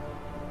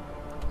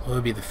what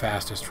would be the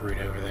fastest route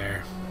over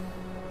there.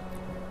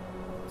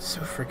 It's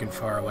so freaking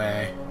far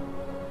away.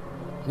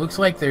 Looks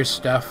like there's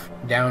stuff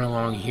down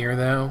along here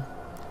though,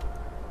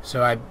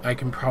 so I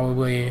can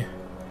probably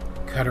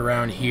cut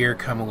around here,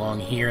 come along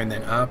here, and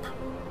then up.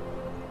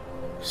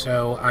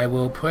 So I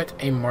will put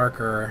a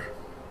marker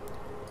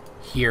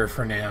here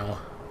for now,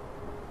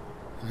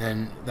 and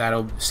then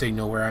that'll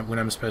signal when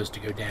I'm supposed to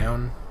go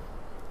down,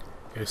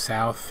 go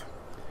south.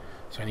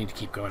 So I need to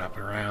keep going up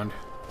and around.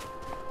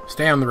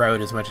 Stay on the road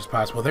as much as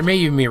possible. There may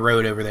even be a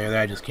road over there that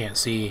I just can't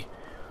see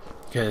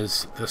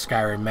because the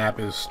Skyrim map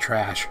is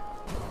trash.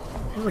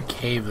 There's a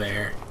cave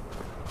there.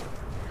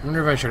 I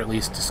wonder if I should at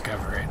least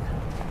discover it.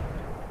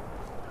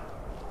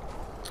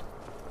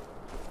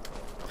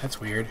 That's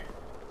weird.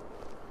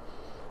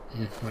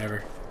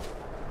 Whatever.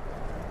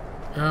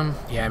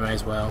 Yeah, I might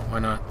as well. Why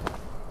not?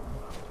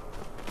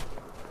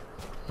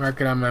 Mark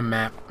it on my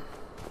map.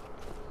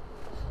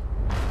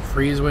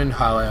 Freezewind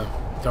Hollow.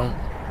 Don't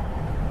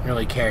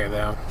really care,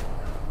 though.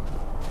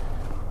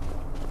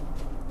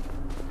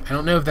 I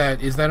don't know if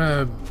is that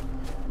a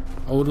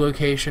old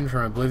location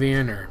from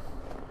Oblivion or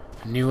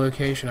a new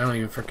location? I don't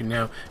even freaking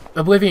know.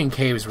 Oblivion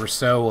caves were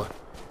so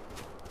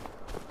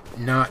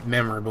not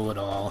memorable at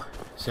all,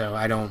 so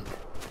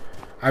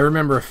I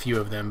remember a few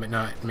of them, but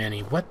not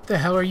many. What the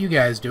hell are you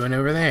guys doing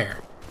over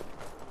there?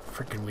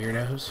 Freaking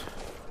weirdos.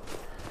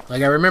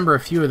 Like, I remember a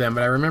few of them,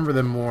 but I remember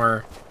them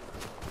more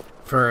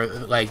for,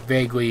 like,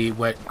 vaguely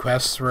what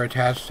quests were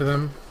attached to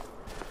them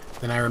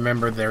than I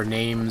remember their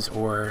names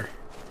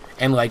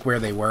and, like, where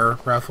they were,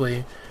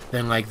 roughly,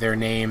 than, like, their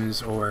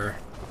names or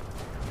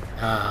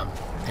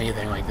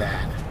anything like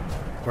that.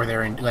 Or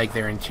their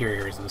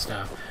interiors and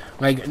stuff.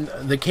 Like,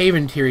 the cave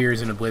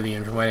interiors in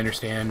Oblivion, from what I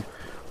understand,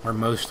 were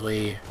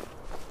mostly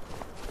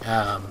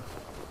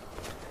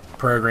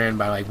programmed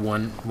by like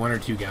one or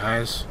two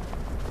guys,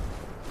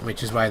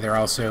 which is why they're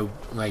also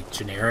like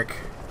generic.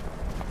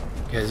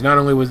 Because not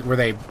only were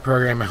they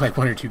programmed by like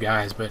one or two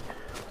guys, but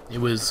it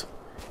was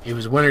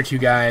one or two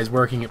guys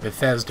working at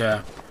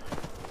Bethesda,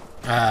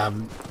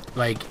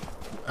 like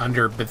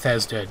under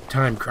Bethesda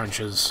time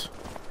crunches,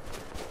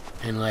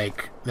 and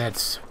like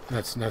that's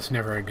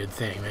never a good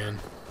thing, man.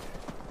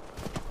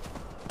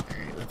 All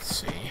right, let's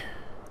see.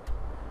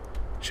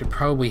 Should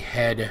probably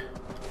head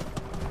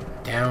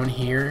down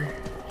here.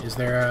 Is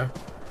there a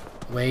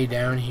way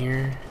down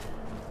here?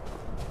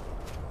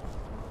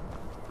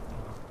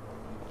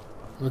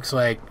 Looks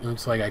like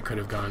I could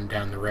have gone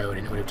down the road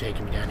and it would have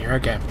taken me down here.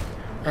 Okay,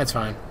 that's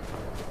fine.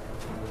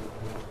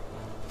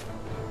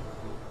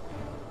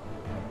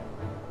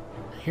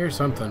 Here's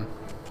something.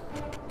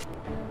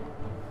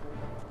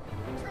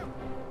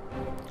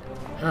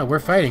 Oh, we're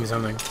fighting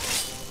something.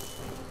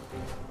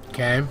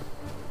 Okay.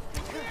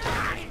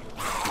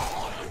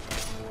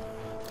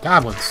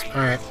 Goblins.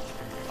 Alright.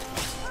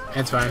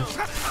 That's fine.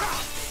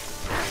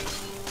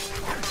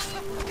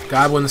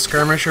 Goblin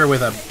skirmisher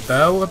with a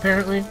bow,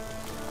 apparently?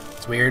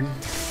 It's weird.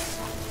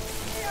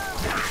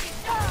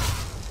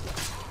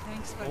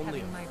 Thanks for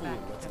having my back.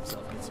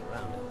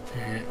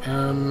 Alright,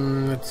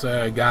 it's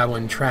a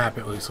goblin trap,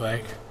 it looks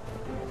like.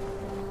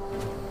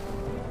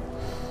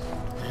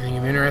 Anything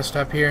of interest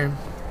up here?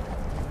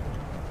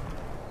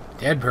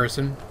 Dead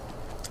person.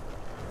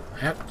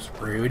 That's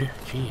rude.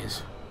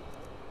 Jeez.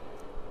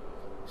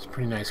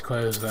 Pretty nice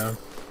clothes, though.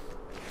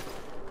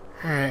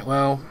 Alright,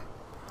 well...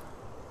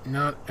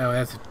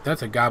 Oh,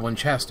 that's a goblin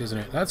chest, isn't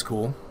it? That's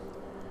cool.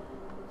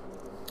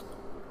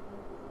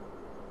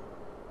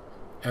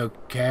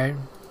 Okay.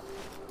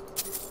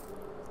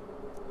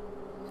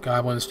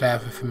 Goblin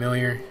staff, if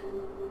familiar.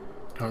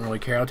 Don't really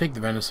care. I'll take the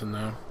venison,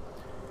 though.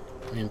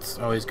 I mean, it's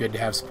always good to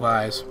have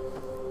supplies.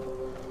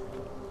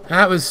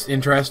 That was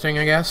interesting,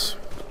 I guess.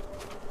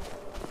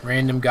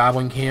 Random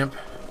goblin camp.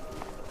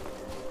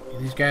 Do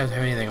these guys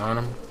have anything on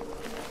them?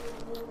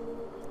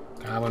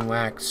 Goblin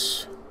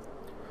wax.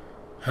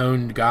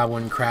 Honed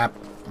goblin crap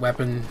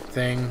weapon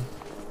thing.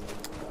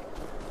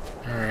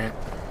 Alright.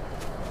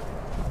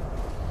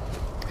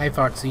 Hey,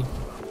 Foxy.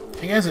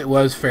 I guess it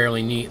was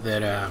fairly neat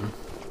that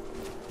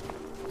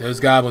those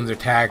goblins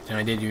attacked and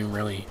I didn't even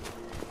really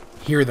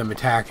hear them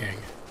attacking.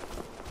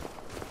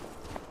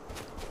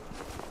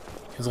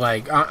 Because,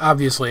 like,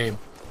 obviously,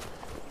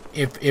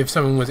 if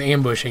someone was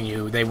ambushing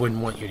you, they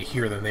wouldn't want you to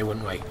hear them. They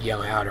wouldn't, like,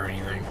 yell out or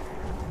anything.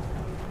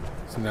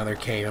 It's another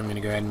cave. I'm going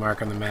to go ahead and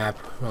mark on the map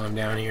while I'm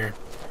down here.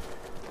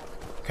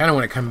 Kind of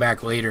want to come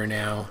back later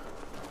now.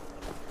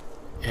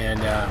 And,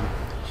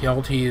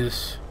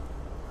 Hjalti's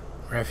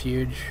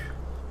Refuge.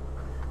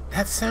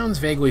 That sounds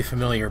vaguely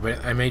familiar,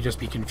 but I may just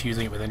be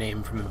confusing it with a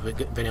name from the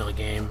vanilla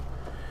game.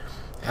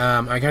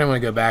 I kind of want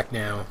to go back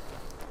now.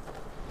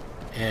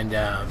 And,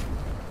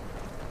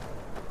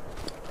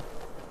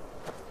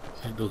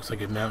 it looks like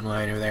a mountain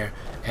lion over there.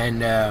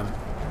 And,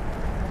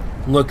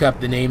 look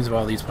up the names of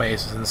all these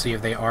places and see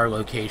if they are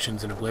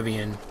locations in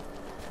Oblivion.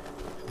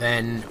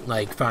 Then,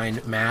 like,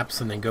 find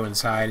maps and then go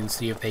inside and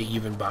see if they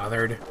even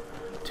bothered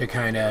to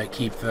kind of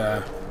keep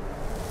the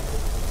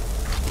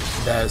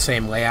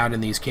same layout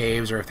in these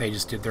caves, or if they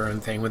just did their own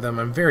thing with them.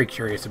 I'm very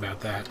curious about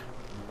that.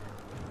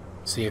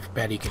 See if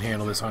Betty can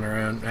handle this on her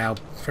own. I'll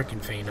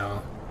frickin' faint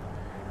all.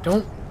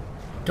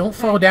 Don't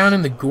fall down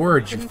in the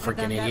gorge, you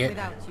frickin' idiot.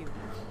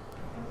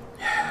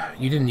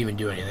 You didn't even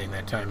do anything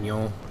that time,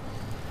 Mule.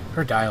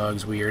 Her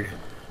dialogue's weird.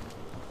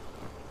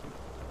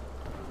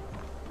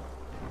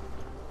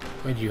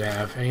 What did you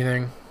have?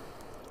 Anything?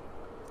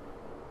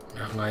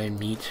 Mountain lion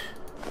meat.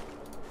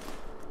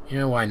 You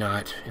know, why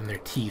not? And their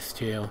teeth,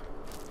 too.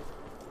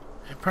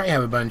 I probably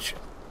have a bunch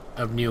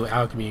of new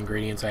alchemy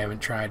ingredients I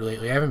haven't tried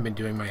lately. I haven't been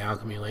doing my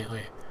alchemy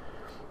lately.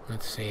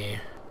 Let's see.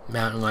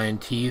 Mountain lion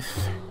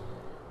teeth.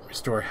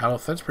 Restore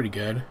health. That's pretty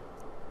good.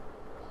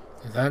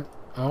 Is that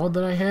all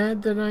that I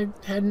had that I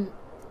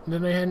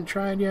hadn't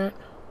tried yet?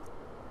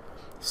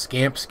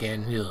 Scamp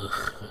skin.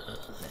 Ugh.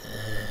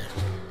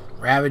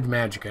 Ravage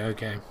Magica.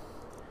 Okay.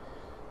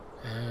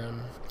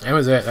 That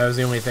was it. That was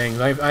the only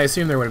thing. I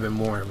assumed there would have been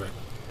more, but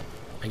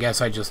I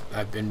guess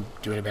I've been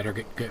doing a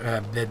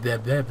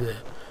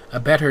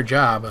better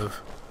job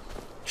of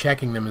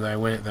checking them as I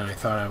went than I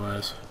thought I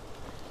was.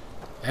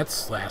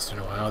 That's lasted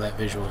a while, that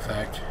visual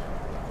effect.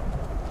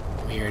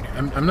 Weird.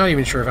 I'm not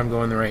even sure if I'm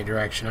going the right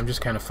direction. I'm just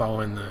kind of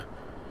following the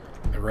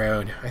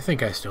road. I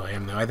think I still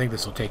am, though. I think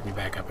this will take me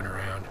back up and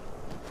around.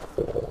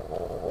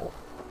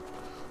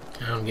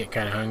 I'm getting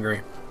kind of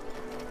hungry.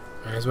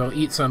 Might as well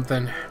eat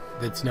something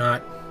that's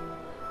not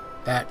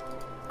that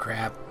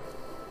crap.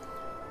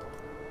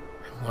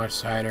 Watch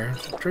cider.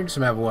 Drink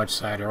some Apple Watch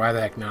cider. Why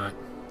the heck not?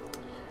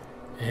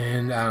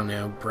 And, I don't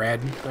know, bread,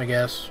 I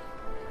guess.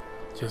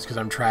 Just because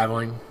I'm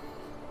traveling.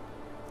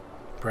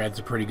 Bread's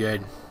a pretty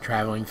good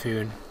traveling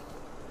food.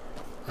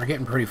 We're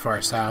getting pretty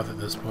far south at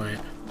this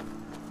point.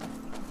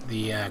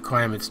 The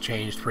climate's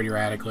changed pretty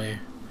radically.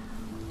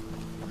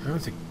 Oh,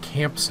 it's a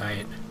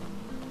campsite.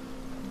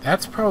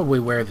 That's probably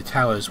where the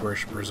Talos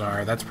worshippers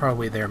are. That's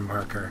probably their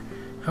marker.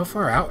 How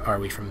far out are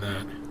we from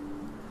that?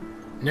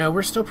 No,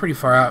 we're still pretty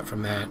far out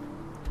from that.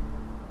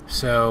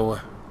 So,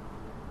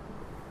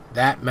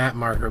 that map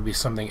marker would be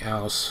something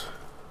else.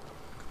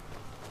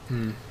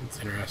 That's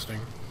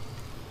interesting.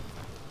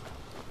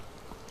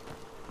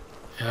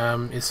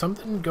 Is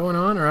something going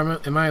on, or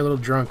am I a little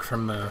drunk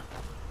from the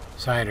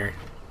cider?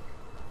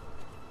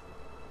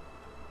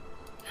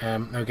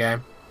 Okay.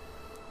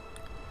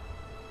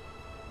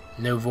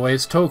 No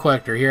voice. Toll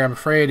collector here. I'm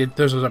afraid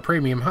this is a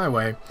premium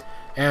highway,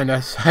 and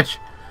as such,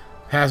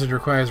 passage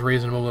requires a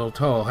reasonable little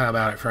toll. How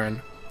about it,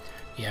 friend?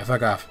 Yeah,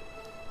 fuck off.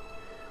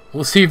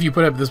 We'll see if you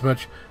put up this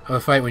much of a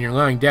fight when you're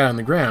lying dead on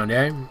the ground,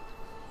 eh?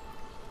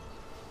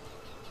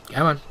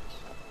 Come on.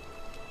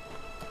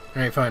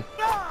 Alright, fine.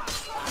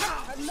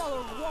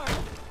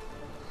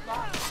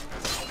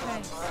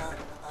 Thanks.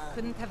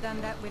 Couldn't have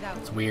done that without.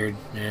 It's weird,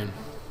 man.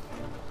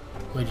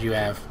 What'd you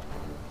have?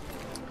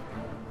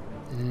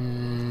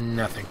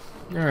 Nothing.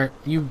 Alright,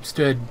 you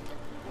stood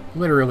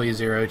literally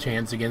zero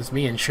chance against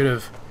me and should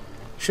have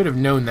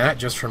known that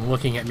just from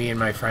looking at me and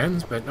my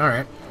friends, but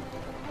alright.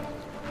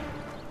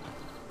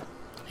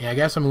 Yeah, I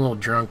guess I'm a little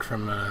drunk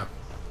from the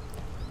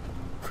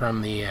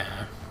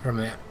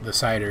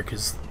cider,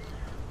 because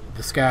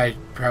the sky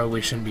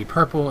probably shouldn't be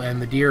purple and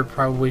the deer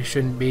probably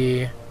shouldn't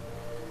be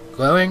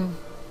glowing.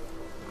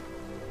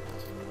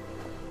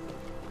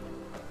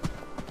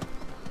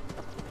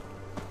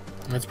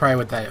 That's probably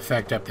what that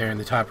effect up there in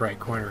the top right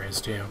corner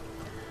is, too.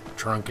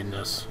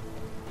 Drunkenness.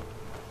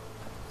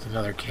 It's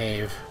another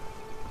cave.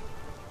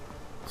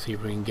 See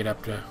if we can get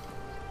up to...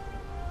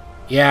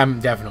 Yeah, I'm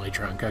definitely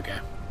drunk. Okay.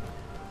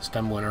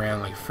 Stumbling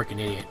around like a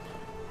freaking idiot.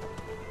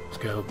 Let's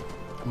go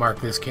mark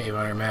this cave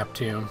on our map,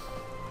 too.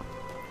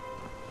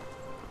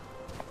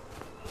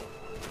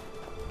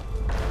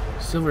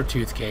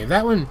 Silvertooth Cave.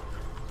 That one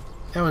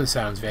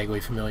sounds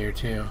vaguely familiar,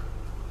 too.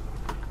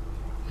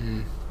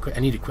 I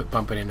need to quit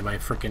bumping into my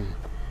frickin'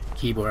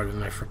 keyboard with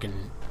my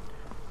frickin'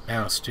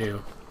 mouse,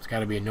 too. It's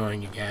gotta be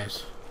annoying, you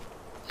guys.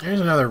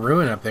 There's another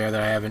ruin up there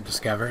that I haven't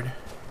discovered.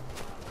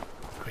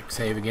 Quick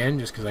save again,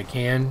 just because I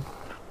can.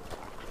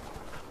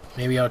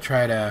 Maybe I'll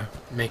try to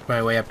make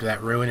my way up to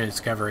that ruin and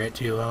discover it,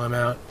 too, while I'm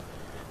out.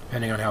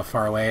 Depending on how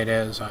far away it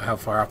is, how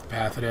far off the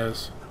path it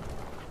is.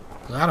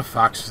 A lot of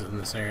foxes in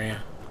this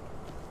area.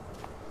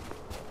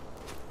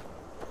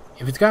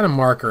 If it's got a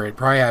marker, it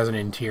probably has an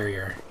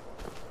interior.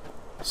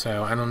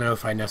 So I don't know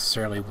if I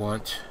necessarily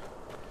want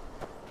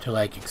to,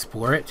 like,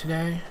 explore it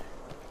today.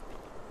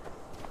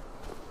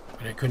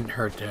 But it couldn't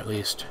hurt to at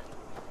least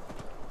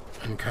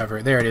uncover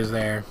it. There it is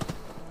there.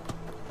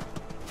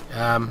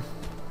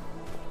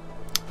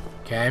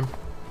 Okay.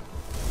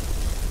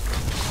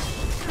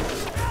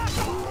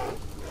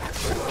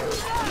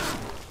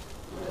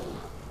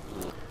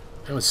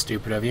 That was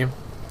stupid of you.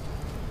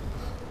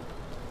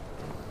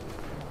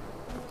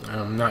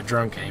 I'm not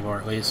drunk anymore,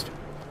 at least.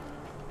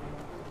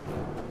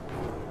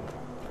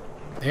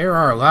 There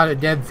are a lot of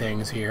dead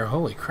things here.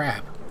 Holy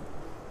crap.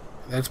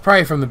 That's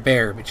probably from the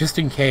bear, but just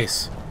in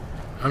case,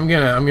 I'm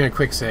gonna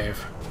quick save.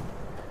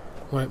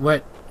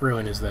 What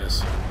ruin is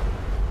this?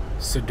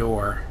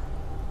 Sidor.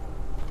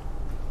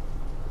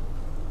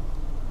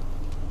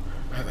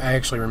 I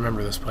actually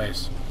remember this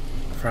place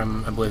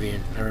from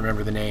Oblivion. I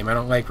remember the name. I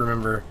don't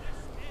remember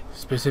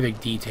specific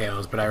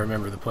details, but I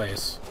remember the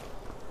place.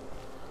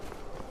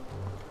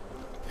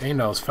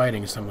 Vandal's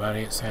fighting somebody,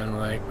 it sounded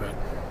like, but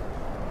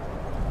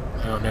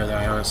I don't know that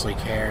I honestly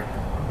care.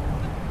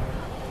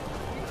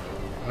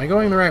 Am I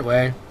going the right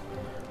way?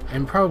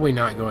 I'm probably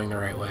not going the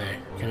right way.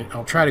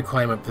 I'll try to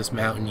climb up this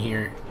mountain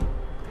here.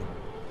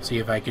 See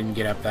if I can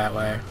get up that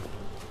way.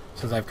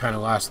 Since I've kind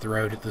of lost the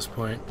road at this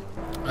point.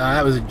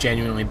 That was a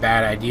genuinely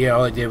bad idea.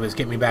 All it did was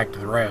get me back to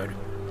the road.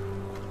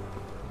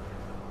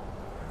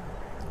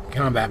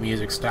 Combat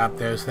music stopped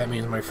though, so that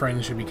means my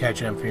friends should be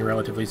catching up to me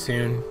relatively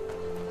soon.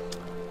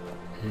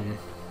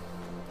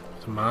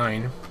 It's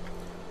mine.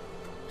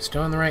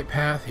 Still on the right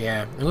path?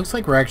 Yeah. It looks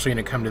like we're actually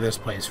going to come to this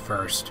place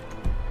first.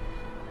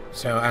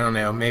 So, I don't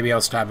know. Maybe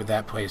I'll stop at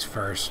that place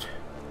first.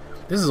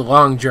 This is a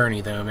long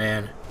journey though,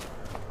 man.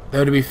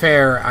 Though to be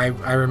fair, I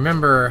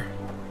remember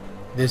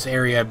this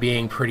area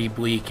being pretty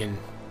bleak and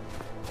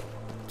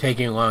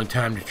taking a long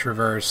time to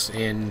traverse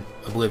in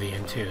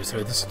Oblivion too.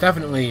 So this is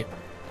definitely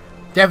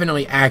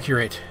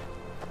accurate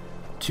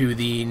to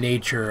the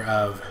nature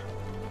of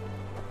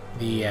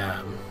the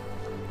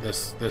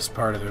this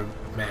part of the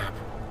map.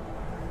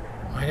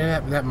 Why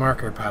did that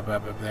marker pop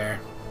up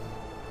there?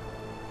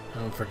 I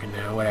don't freaking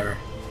know. Whatever.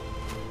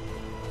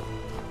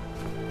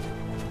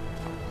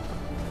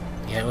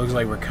 Yeah, it looks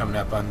like we're coming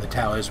up on the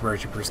Talos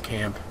Worshippers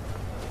camp.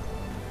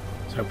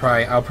 So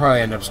I'll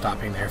probably end up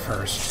stopping there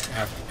first.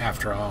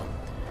 After all,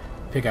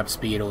 pick up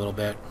speed a little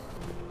bit.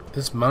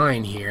 This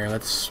mine here.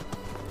 Let's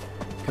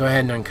go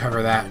ahead and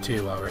uncover that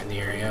too while we're in the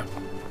area.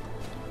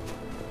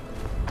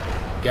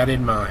 Gutted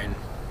mine.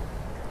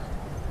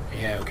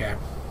 Yeah, okay.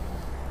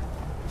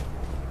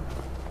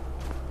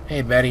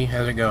 Hey Betty,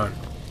 how's it going?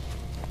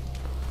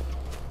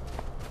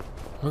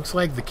 Looks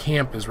like the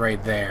camp is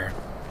right there.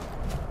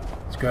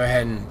 Let's go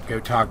ahead and go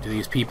talk to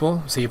these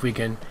people, see if we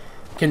can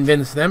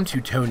convince them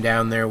to tone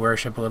down their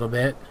worship a little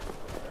bit,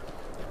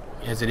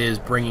 as it is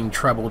bringing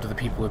trouble to the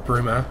people of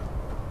Bruma.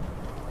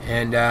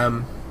 And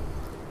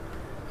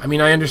I mean,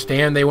 I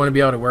understand they want to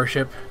be able to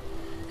worship,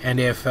 and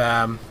if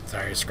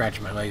sorry,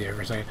 scratching my leg there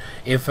for a second.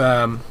 If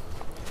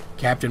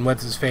Captain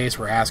What's-His-Face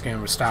were asking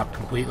him to stop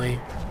completely,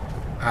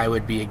 I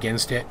would be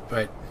against it,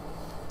 but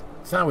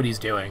it's not what he's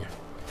doing.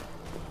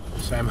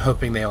 So I'm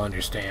hoping they'll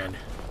understand.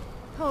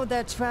 Oh,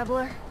 that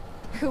traveler.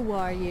 Who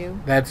are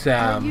you? That's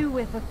Are you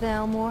with the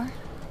Thalmor?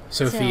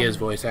 Sophia's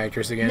voice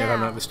actress again, if I'm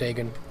not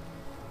mistaken.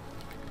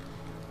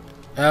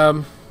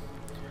 My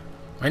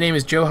name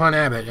is Johann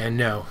Abbott, and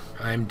no,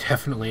 I'm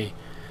definitely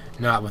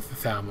not with the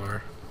Thalmor.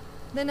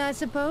 Then I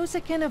suppose I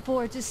can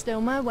afford to stow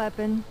my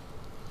weapon.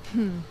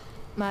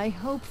 I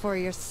hope for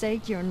your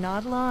sake you're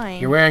not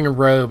lying. You're wearing a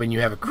robe and you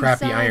have a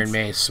crappy Besides, iron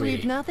mace, sweetie.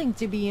 We've nothing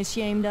to be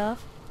ashamed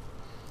of.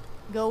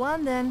 Go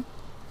on then.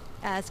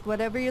 Ask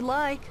whatever you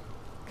like.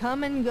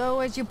 Come and go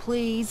as you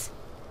please.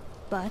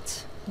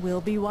 But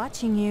we'll be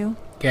watching you.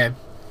 Okay.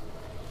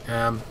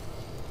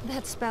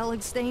 That spell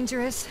looks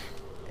dangerous.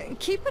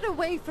 Keep it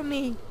away from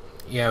me.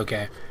 Yeah,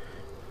 okay.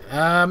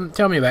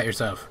 Tell me about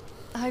yourself.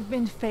 I've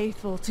been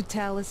faithful to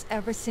Talos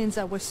ever since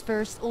I was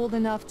first old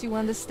enough to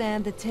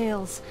understand the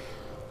tales.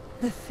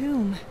 The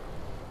Thume.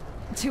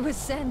 To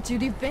ascend to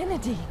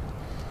divinity.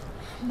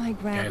 My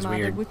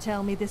grandmother would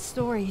tell me the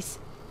stories.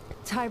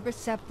 Tiber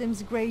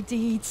Septim's great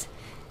deeds.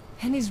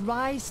 And his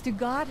rise to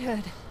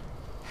godhood.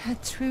 A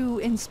true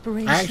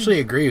inspiration. I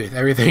actually agree with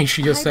everything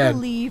she just said. I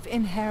believe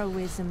in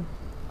heroism.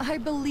 I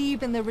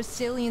believe in the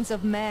resilience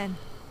of men.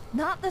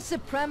 Not the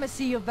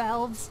supremacy of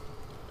elves.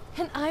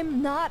 And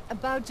I'm not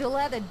about to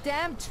let a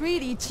damn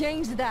treaty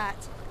change that.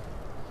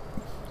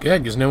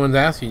 Good, because no one's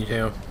asking you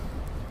to.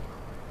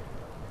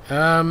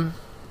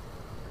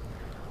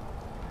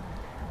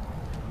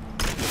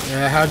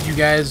 How'd you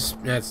guys...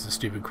 That's a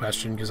stupid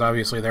question, because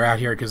obviously they're out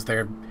here because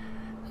their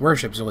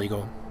worship's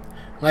illegal.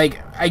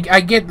 Like, I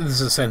get that this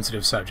is a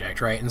sensitive subject,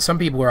 right? And some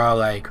people are all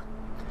like...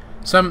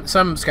 Some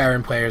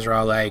Skyrim players are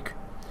all like,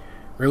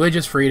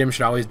 religious freedom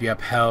should always be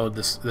upheld.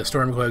 The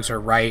Stormcloaks are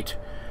right,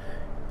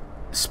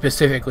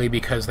 specifically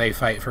because they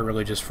fight for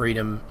religious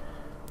freedom,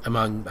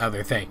 among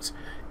other things.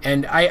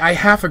 And I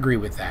half agree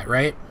with that,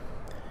 right?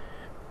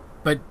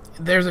 But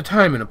there's a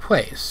time and a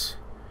place.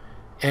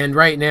 And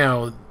right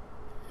now,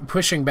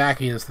 pushing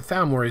back against the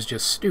Thalmor is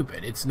just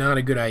stupid. It's not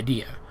a good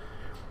idea.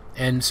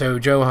 And so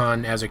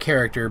Johan, as a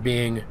character,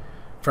 being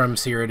from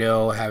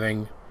Cyrodiil,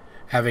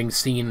 having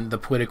seen the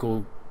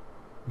political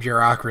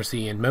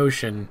bureaucracy in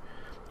motion,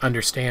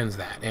 understands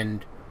that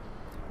and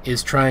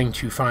is trying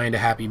to find a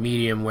happy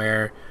medium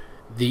where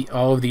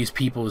all of these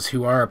peoples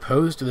who are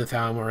opposed to the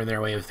Thalmor in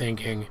their way of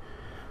thinking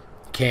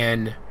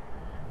can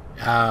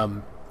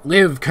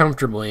live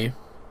comfortably.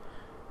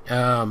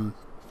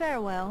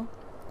 Farewell.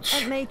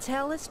 And may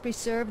Talis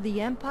preserve the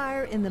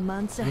Empire in the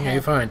months ahead. Okay,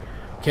 fine.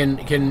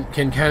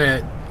 Can kind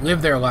of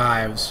live their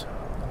lives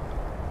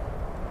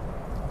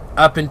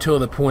up until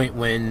the point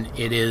when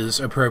it is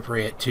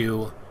appropriate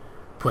to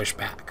push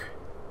back,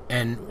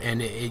 and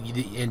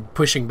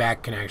pushing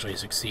back can actually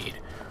succeed.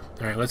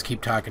 All right, let's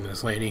keep talking to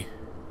this lady.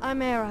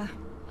 I'm Era.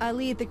 I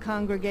lead the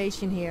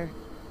congregation here.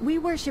 We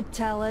worship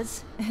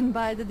Talis, and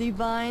by the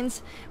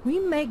divines, we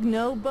make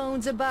no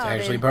bones about it.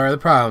 It's actually part of the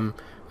problem.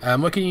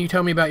 What can you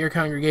tell me about your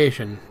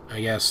congregation?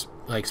 I guess,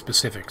 like,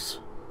 specifics.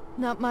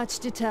 Not much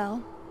to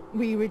tell.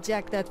 We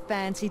reject that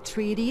fancy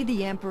treaty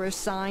the Emperor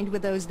signed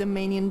with those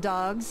Dominion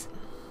dogs.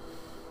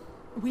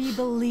 We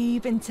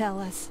believe in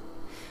Talis.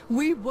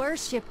 We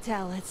worship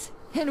Talis,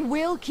 and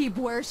we'll keep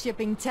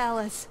worshipping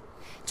Talis.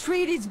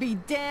 Treaties be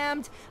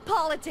damned,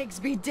 politics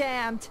be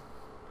damned.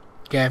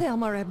 Okay.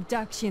 Thalmor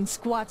abduction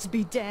squats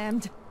be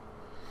damned.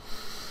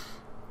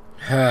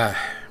 Aren't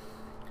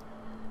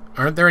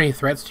there any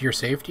threats to your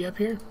safety up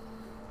here?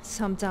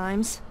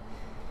 Sometimes.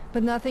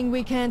 But nothing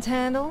we can't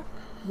handle.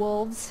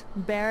 Wolves,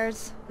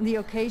 bears, the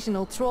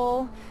occasional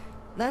troll,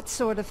 that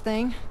sort of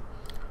thing.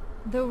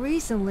 Though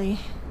recently,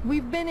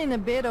 we've been in a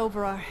bit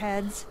over our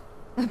heads.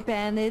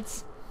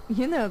 Bandits,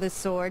 you know the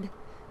sort.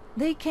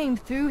 They came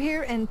through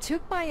here and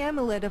took my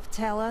amulet of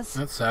Talis.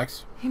 That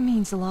sucks. It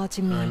means a lot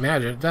to me. I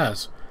imagine it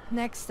does.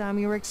 Next time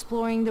you're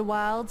exploring the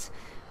wilds,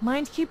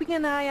 mind keeping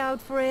an eye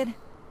out for it?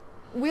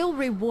 We'll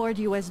reward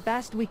you as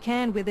best we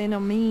can within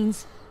our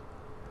means.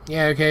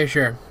 Yeah, okay,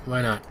 sure.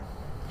 Why not?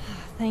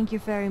 Thank you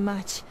very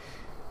much.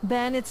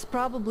 Bandits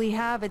probably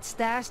have it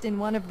stashed in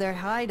one of their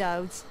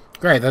hideouts.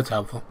 Great, that's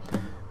helpful.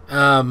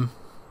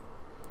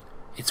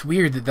 It's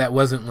weird that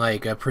wasn't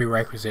like a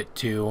prerequisite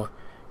to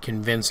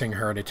convincing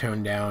her to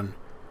tone down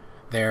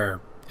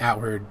their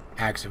outward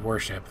acts of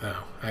worship, though.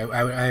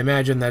 I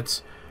imagine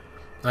that's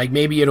like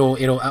maybe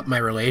it'll up my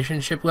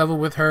relationship level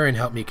with her and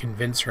help me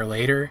convince her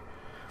later.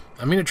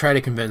 I'm gonna try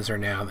to convince her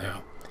now,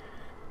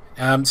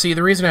 though. See,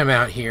 the reason I'm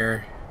out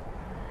here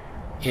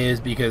is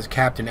because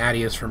Captain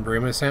Adius from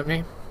Bruma sent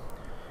me.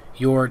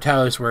 Your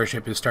Talis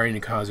worship is starting to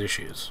cause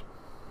issues.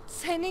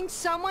 Sending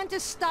someone to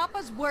stop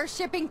us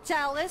worshipping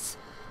Talis?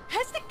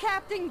 Has the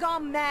captain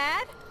gone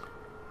mad?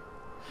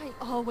 I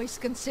always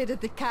considered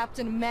the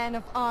captain a man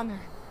of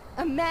honor,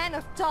 a man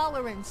of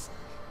tolerance.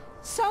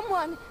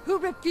 Someone who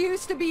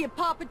refused to be a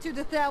puppet to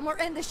the Thalmor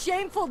and the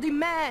shameful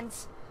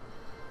demands.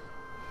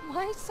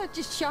 Why such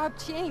a sharp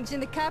change in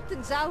the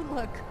captain's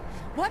outlook?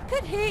 What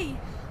could he,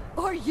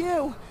 or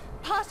you,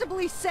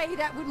 possibly say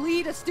that would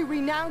lead us to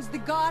renounce the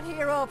god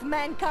hero of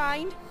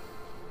mankind?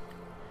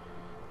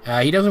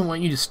 He doesn't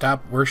want you to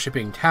stop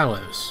worshipping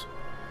Talos.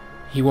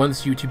 He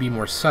wants you to be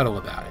more subtle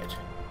about it.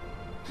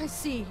 I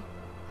see.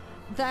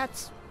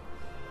 That's...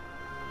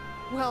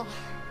 well,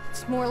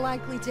 it's more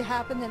likely to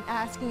happen than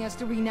asking us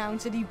to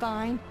renounce a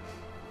divine.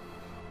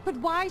 But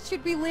why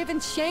should we live in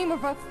shame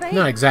of our faith?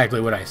 Not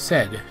exactly what I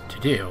said to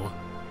do.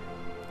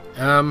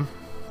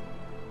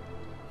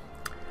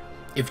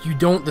 If you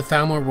don't, the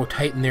Thalmor will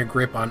tighten their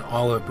grip on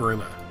all of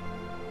Bruma.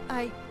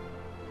 I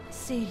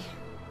see.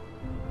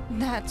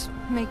 That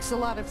makes a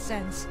lot of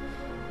sense.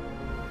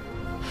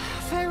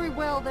 Very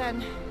well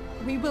then.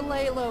 We will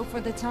lay low for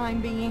the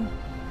time being.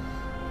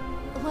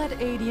 Let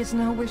Adius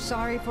know we're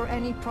sorry for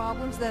any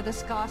problems that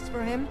has caused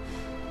for him,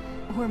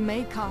 or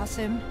may cause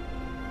him.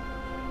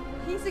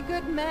 He's a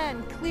good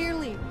man,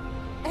 clearly.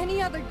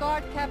 Any other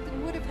guard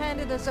captain would have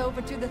handed us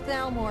over to the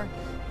Thalmor.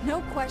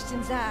 No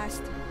questions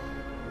asked.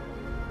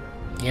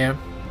 Yeah.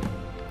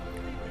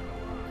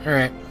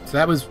 Alright, so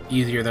that was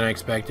easier than I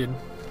expected.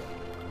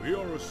 We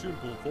are a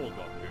simple folk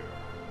up here,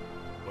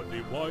 but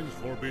divines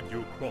forbid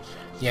you cross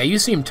us. Yeah, you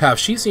seem tough.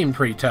 She seemed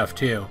pretty tough,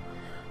 too.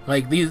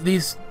 Like,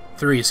 these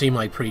three seem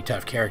like pretty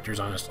tough characters,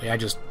 honestly. I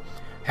just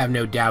have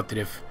no doubt that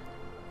if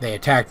they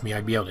attacked me,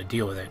 I'd be able to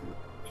deal with it.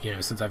 You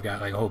know, since I've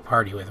got, like, a whole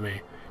party with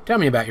me. Tell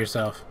me about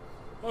yourself.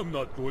 I'm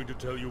not going to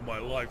tell you my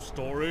life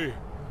story.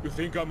 You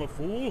think I'm a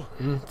fool?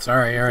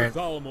 Sorry, alright. If the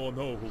Thalmor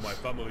know who my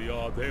family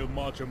are, they'll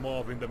march them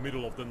off in the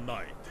middle of the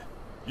night.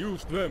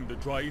 Use them to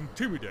try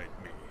intimidate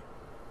me.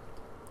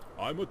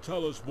 I'm a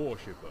Talis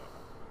worshipper.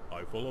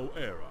 I follow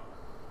Era.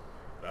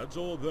 That's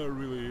all there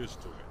really is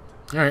to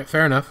it. Alright,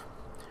 fair enough.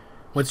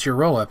 What's your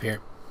role up here?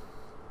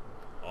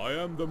 I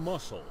am the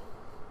muscle.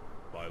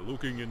 By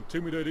looking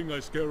intimidating, I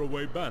scare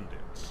away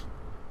bandits.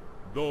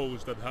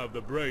 Those that have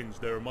the brains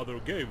their mother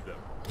gave them,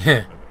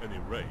 at any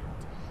rate.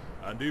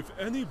 And if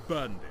any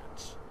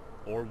bandits,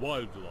 or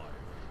wildlife,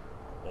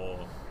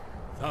 or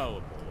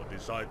Thalmor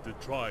decide to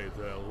try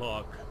their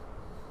luck,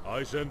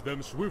 I send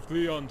them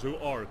swiftly onto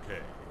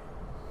Arcade.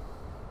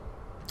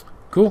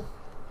 Cool.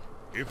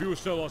 If you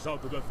sell us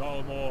out to the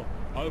Thalmor,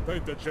 I'll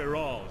paint the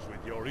Cheras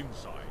with your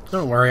insides.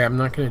 Don't worry, I'm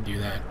not going to do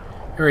that.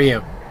 Who are you?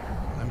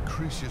 I'm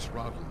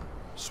Kristina Lee,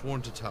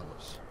 sworn to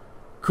Talos.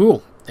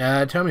 Cool.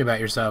 Tell me about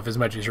yourself as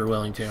much as you're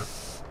willing to.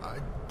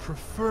 I'd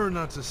prefer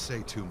not to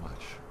say too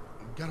much.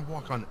 Gotta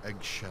walk on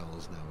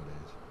eggshells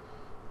nowadays.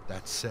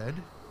 That said,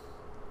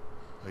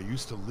 I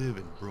used to live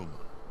in Bruma.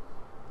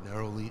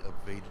 Narrowly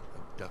evaded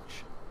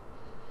abduction.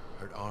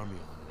 Heard Armion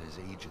and his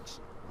agents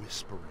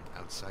whispering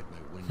outside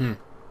my window.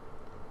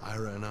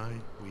 Ira and I,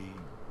 we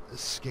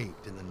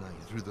escaped in the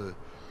night through the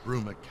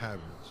Bruma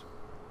caverns.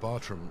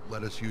 Bartram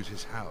let us use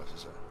his house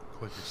as a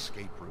quick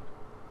escape route.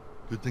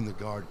 Good thing the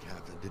guard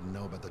captain didn't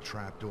know about the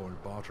trapdoor in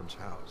Bartram's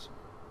house,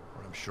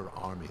 or I'm sure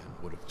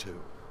Armion would have too.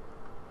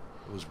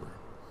 Those were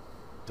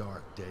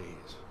dark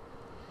days.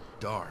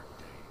 Dark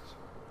days.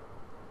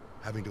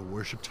 Having to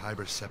worship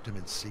Tiber Septim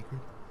in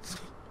secret?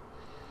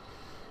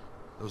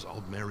 Those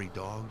old merry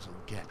dogs will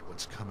get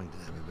what's coming to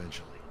them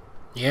eventually.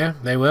 Yeah,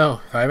 they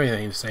will. If I have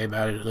anything to say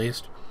about it, at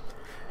least.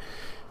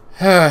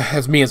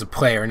 That's me as a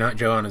player, not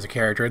Johan as a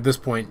character. At this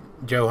point,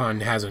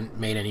 Johan hasn't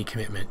made any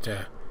commitment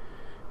to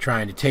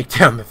trying to take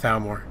down the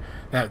Thalmor.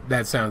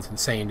 That sounds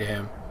insane to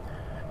him.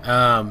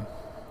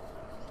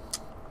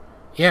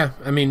 Yeah,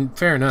 I mean,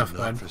 fair enough,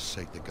 bud. Not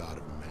forsake the God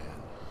of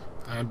man.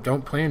 I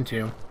don't plan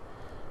to.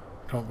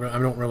 I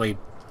don't really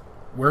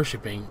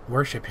worship him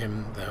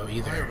though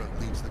either. Myra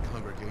leads the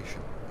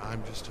congregation.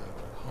 I'm just a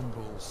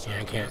humble. Yeah,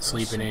 I can't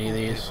sleep in any of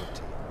these.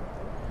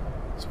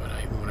 That's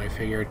what I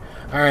figured.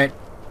 All right,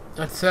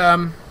 let's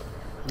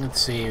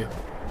see.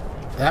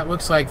 That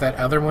looks like that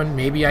other one.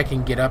 Maybe I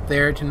can get up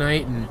there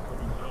tonight and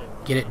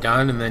get it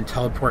done, and then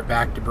teleport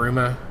back to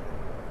Bruma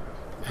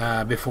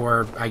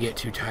before I get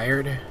too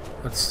tired.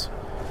 Let's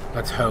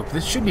hope.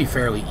 This should be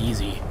fairly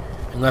easy,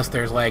 unless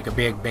there's like a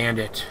big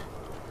bandit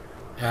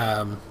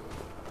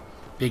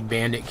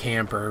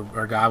camp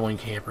or goblin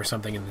camp or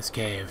something in this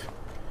cave.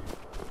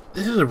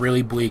 This is a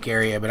really bleak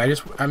area, but I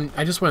just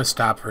want to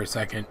stop for a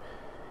second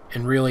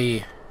and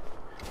really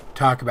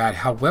talk about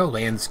how well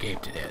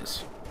landscaped it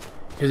is,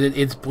 because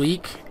it's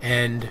bleak,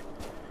 and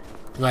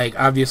like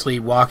obviously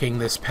walking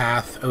this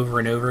path over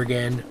and over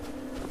again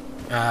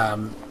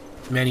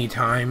many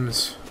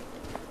times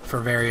for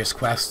various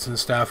quests and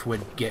stuff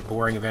would get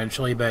boring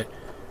eventually, but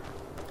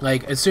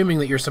like assuming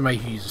that you're somebody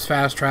who uses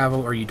fast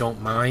travel, or you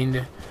don't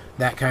mind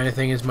that kind of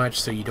thing as much,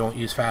 so you don't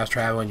use fast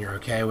travel and you're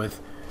okay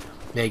with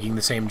making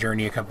the same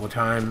journey a couple of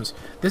times,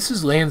 this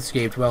is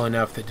landscaped well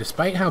enough that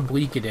despite how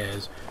bleak it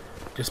is,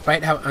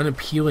 despite how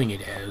unappealing it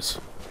is,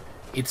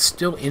 it's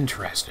still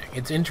interesting.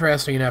 It's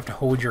interesting enough to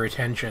hold your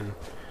attention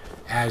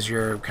as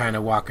you're kind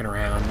of walking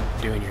around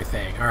doing your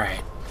thing.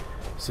 Alright,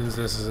 since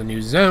this is a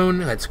new zone,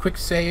 let's quick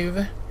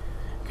save,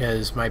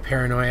 because my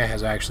paranoia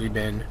has actually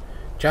been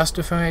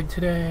justified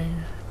today.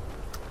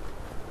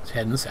 Let's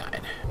head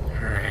inside.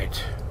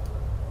 Alright.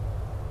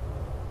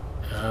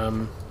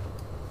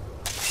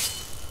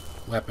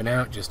 Weapon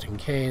out just in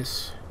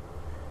case.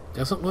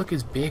 Doesn't look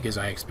as big as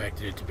I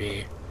expected it to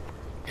be.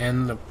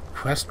 And the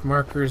quest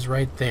marker's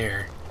right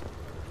there.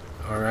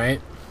 Alright.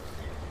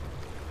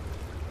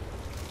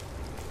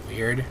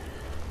 Weird.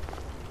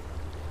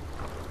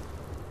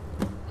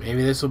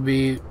 Maybe this will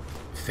be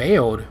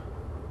failed.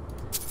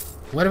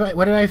 What did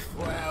I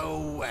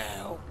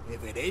Well,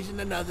 if it isn't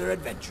another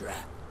adventurer,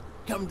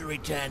 come to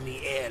return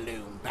the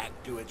heirloom back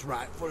to its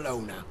rightful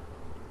owner.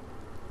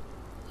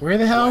 Where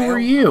the hell were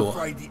you? I'm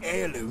afraid the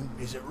heirloom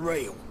isn't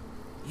real.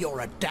 You're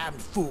a damned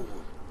fool,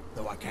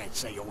 though I can't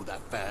say all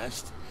that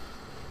first.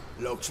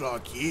 Looks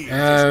like you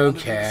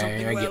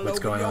okay, I get what's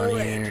going on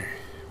here.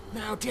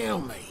 Now tell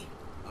me,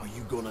 are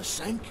you gonna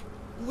sink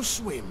or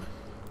swim?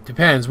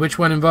 Depends. Which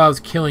one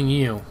involves killing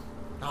you?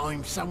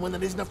 I'm someone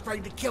that isn't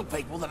afraid to kill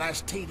people that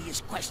ask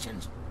tedious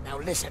questions. Now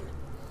listen.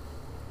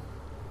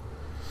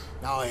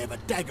 I have a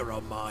dagger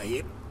on my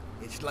hip.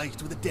 It's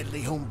laced with a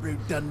deadly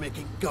homebrewed Dunmick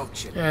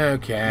concoction.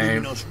 Okay.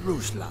 Luminous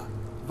Rusla,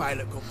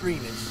 Violet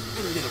Coprinus,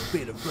 and a little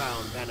bit of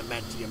ground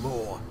adamantium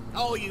ore.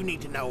 All you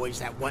need to know is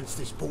that once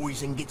this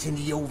poison gets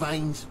into your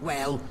veins,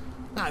 well,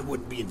 I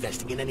wouldn't be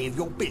investing in any of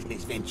your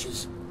business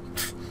ventures.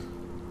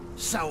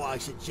 So I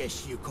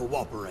suggest you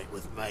cooperate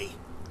with me.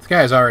 This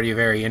guy is already a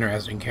very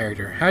interesting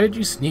character. How did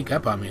you sneak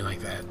up on me like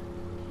that?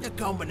 A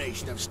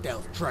combination of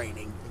stealth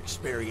training,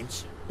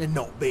 experience, and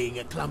not being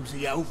a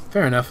clumsy oaf.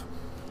 Fair enough.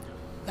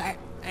 That,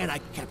 and I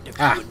kept a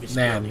few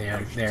there,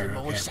 in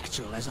my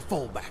satchel as a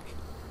fallback.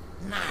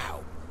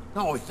 Now,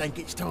 I think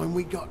it's time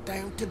we got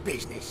down to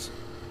business.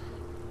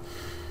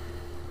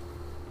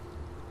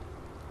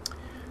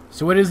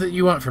 So what is it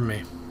you want from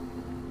me?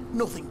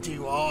 Nothing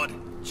too hard.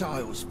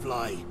 Child's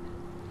play.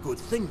 Good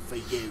thing for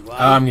you, eh?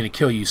 I'm gonna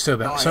kill you so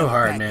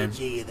hard, man.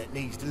 Here that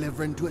needs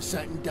delivering to a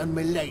certain done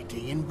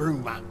milady in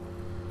Bruma.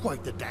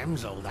 Quite the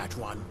damsel, that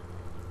one.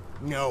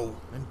 No,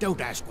 and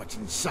don't ask what's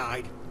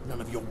inside. None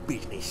of your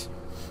business.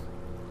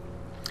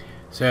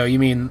 So you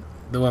mean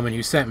the woman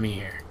who sent me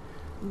here?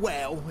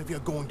 Well, if you're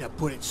going to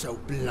put it so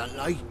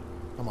bluntly,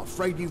 I'm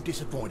afraid you've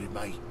disappointed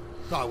me.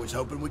 I was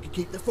hoping we could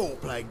keep the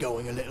foreplay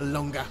going a little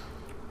longer.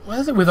 What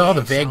is it with all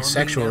the vague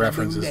sexual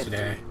references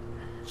today?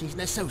 She's an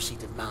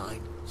associate of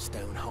mine,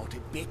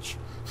 stone-hearted bitch.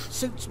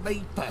 Suits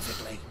me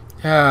perfectly.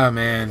 Oh,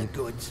 man. The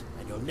goods,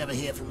 and you'll never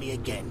hear from me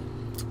again.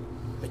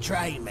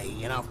 Betray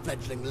me, and our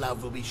fledgling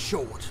love will be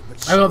short,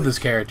 but I love this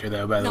character,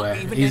 though, by the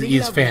way.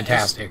 He's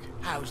fantastic.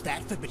 How's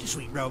that for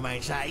bittersweet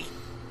romance, eh?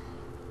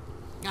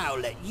 I'll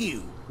let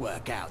you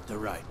work out the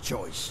right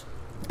choice.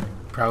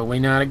 Probably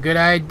not a good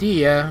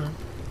idea.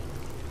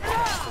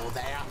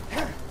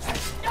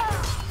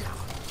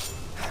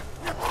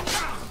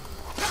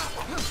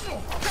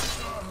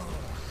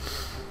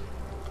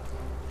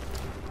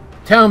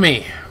 Tell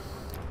me,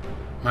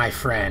 my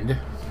friend,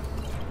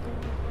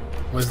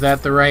 was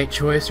that the right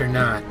choice or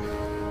not?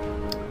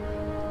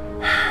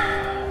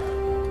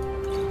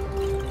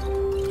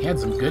 He had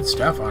some good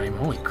stuff on him,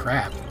 holy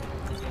crap.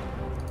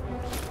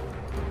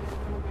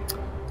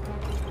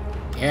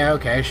 Yeah,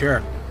 okay,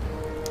 sure.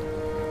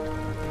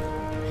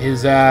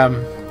 His,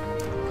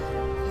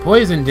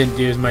 poison didn't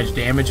do as much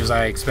damage as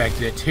I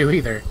expected it to,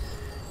 either.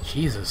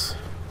 Jesus.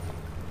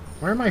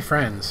 Where are my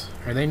friends?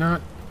 Are they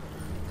not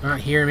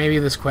here? Maybe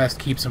this quest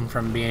keeps them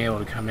from being able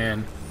to come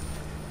in.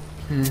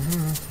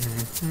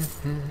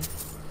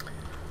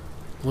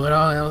 What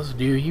all else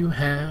do you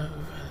have?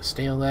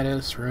 Stale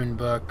lettuce, ruined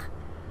book.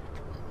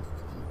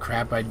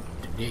 Crap I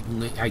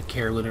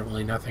care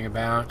literally nothing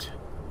about.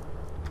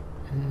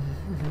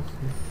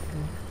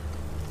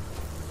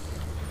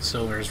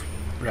 Silver's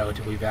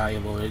relatively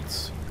valuable.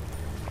 It's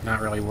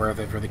not really worth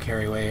it for the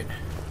carry weight.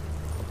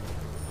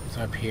 It's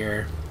up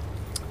here.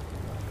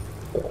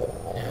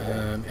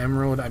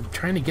 Emerald. I'm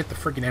trying to get the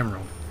freaking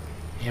emerald.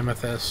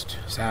 Amethyst,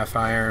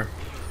 sapphire.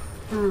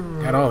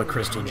 Got all the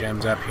crystal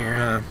gems up here,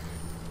 huh?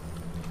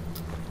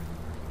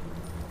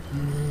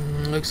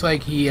 Looks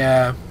like he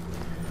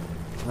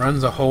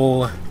runs a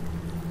whole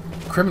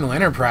criminal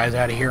enterprise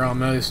out of here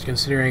almost,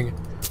 considering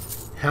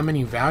how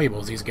many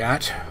valuables he's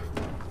got.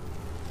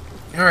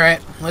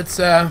 Alright, let's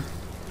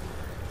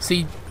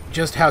see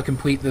just how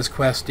complete this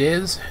quest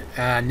is.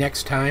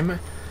 Next time,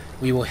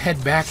 we will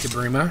head back to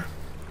Bruma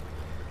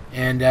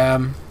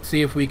and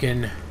see if we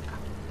can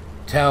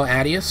tell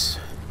Adius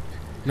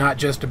not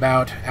just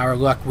about our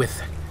luck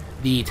with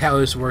the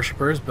Talos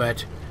worshippers,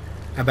 but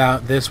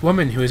about this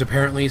woman who is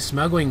apparently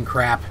smuggling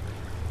crap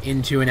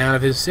into and out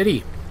of his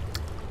city.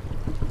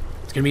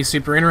 It's going to be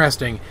super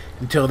interesting.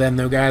 Until then,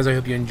 though, guys, I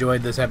hope you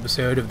enjoyed this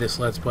episode of this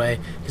Let's Play,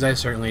 because I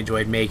certainly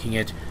enjoyed making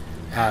it.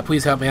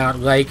 Please help me out,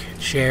 like,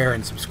 share,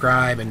 and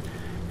subscribe, and,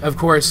 of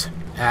course,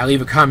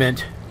 leave a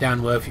comment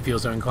down below if you feel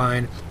so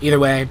inclined. Either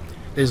way,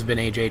 this has been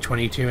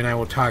AJ22, and I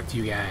will talk to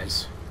you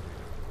guys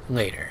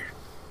later.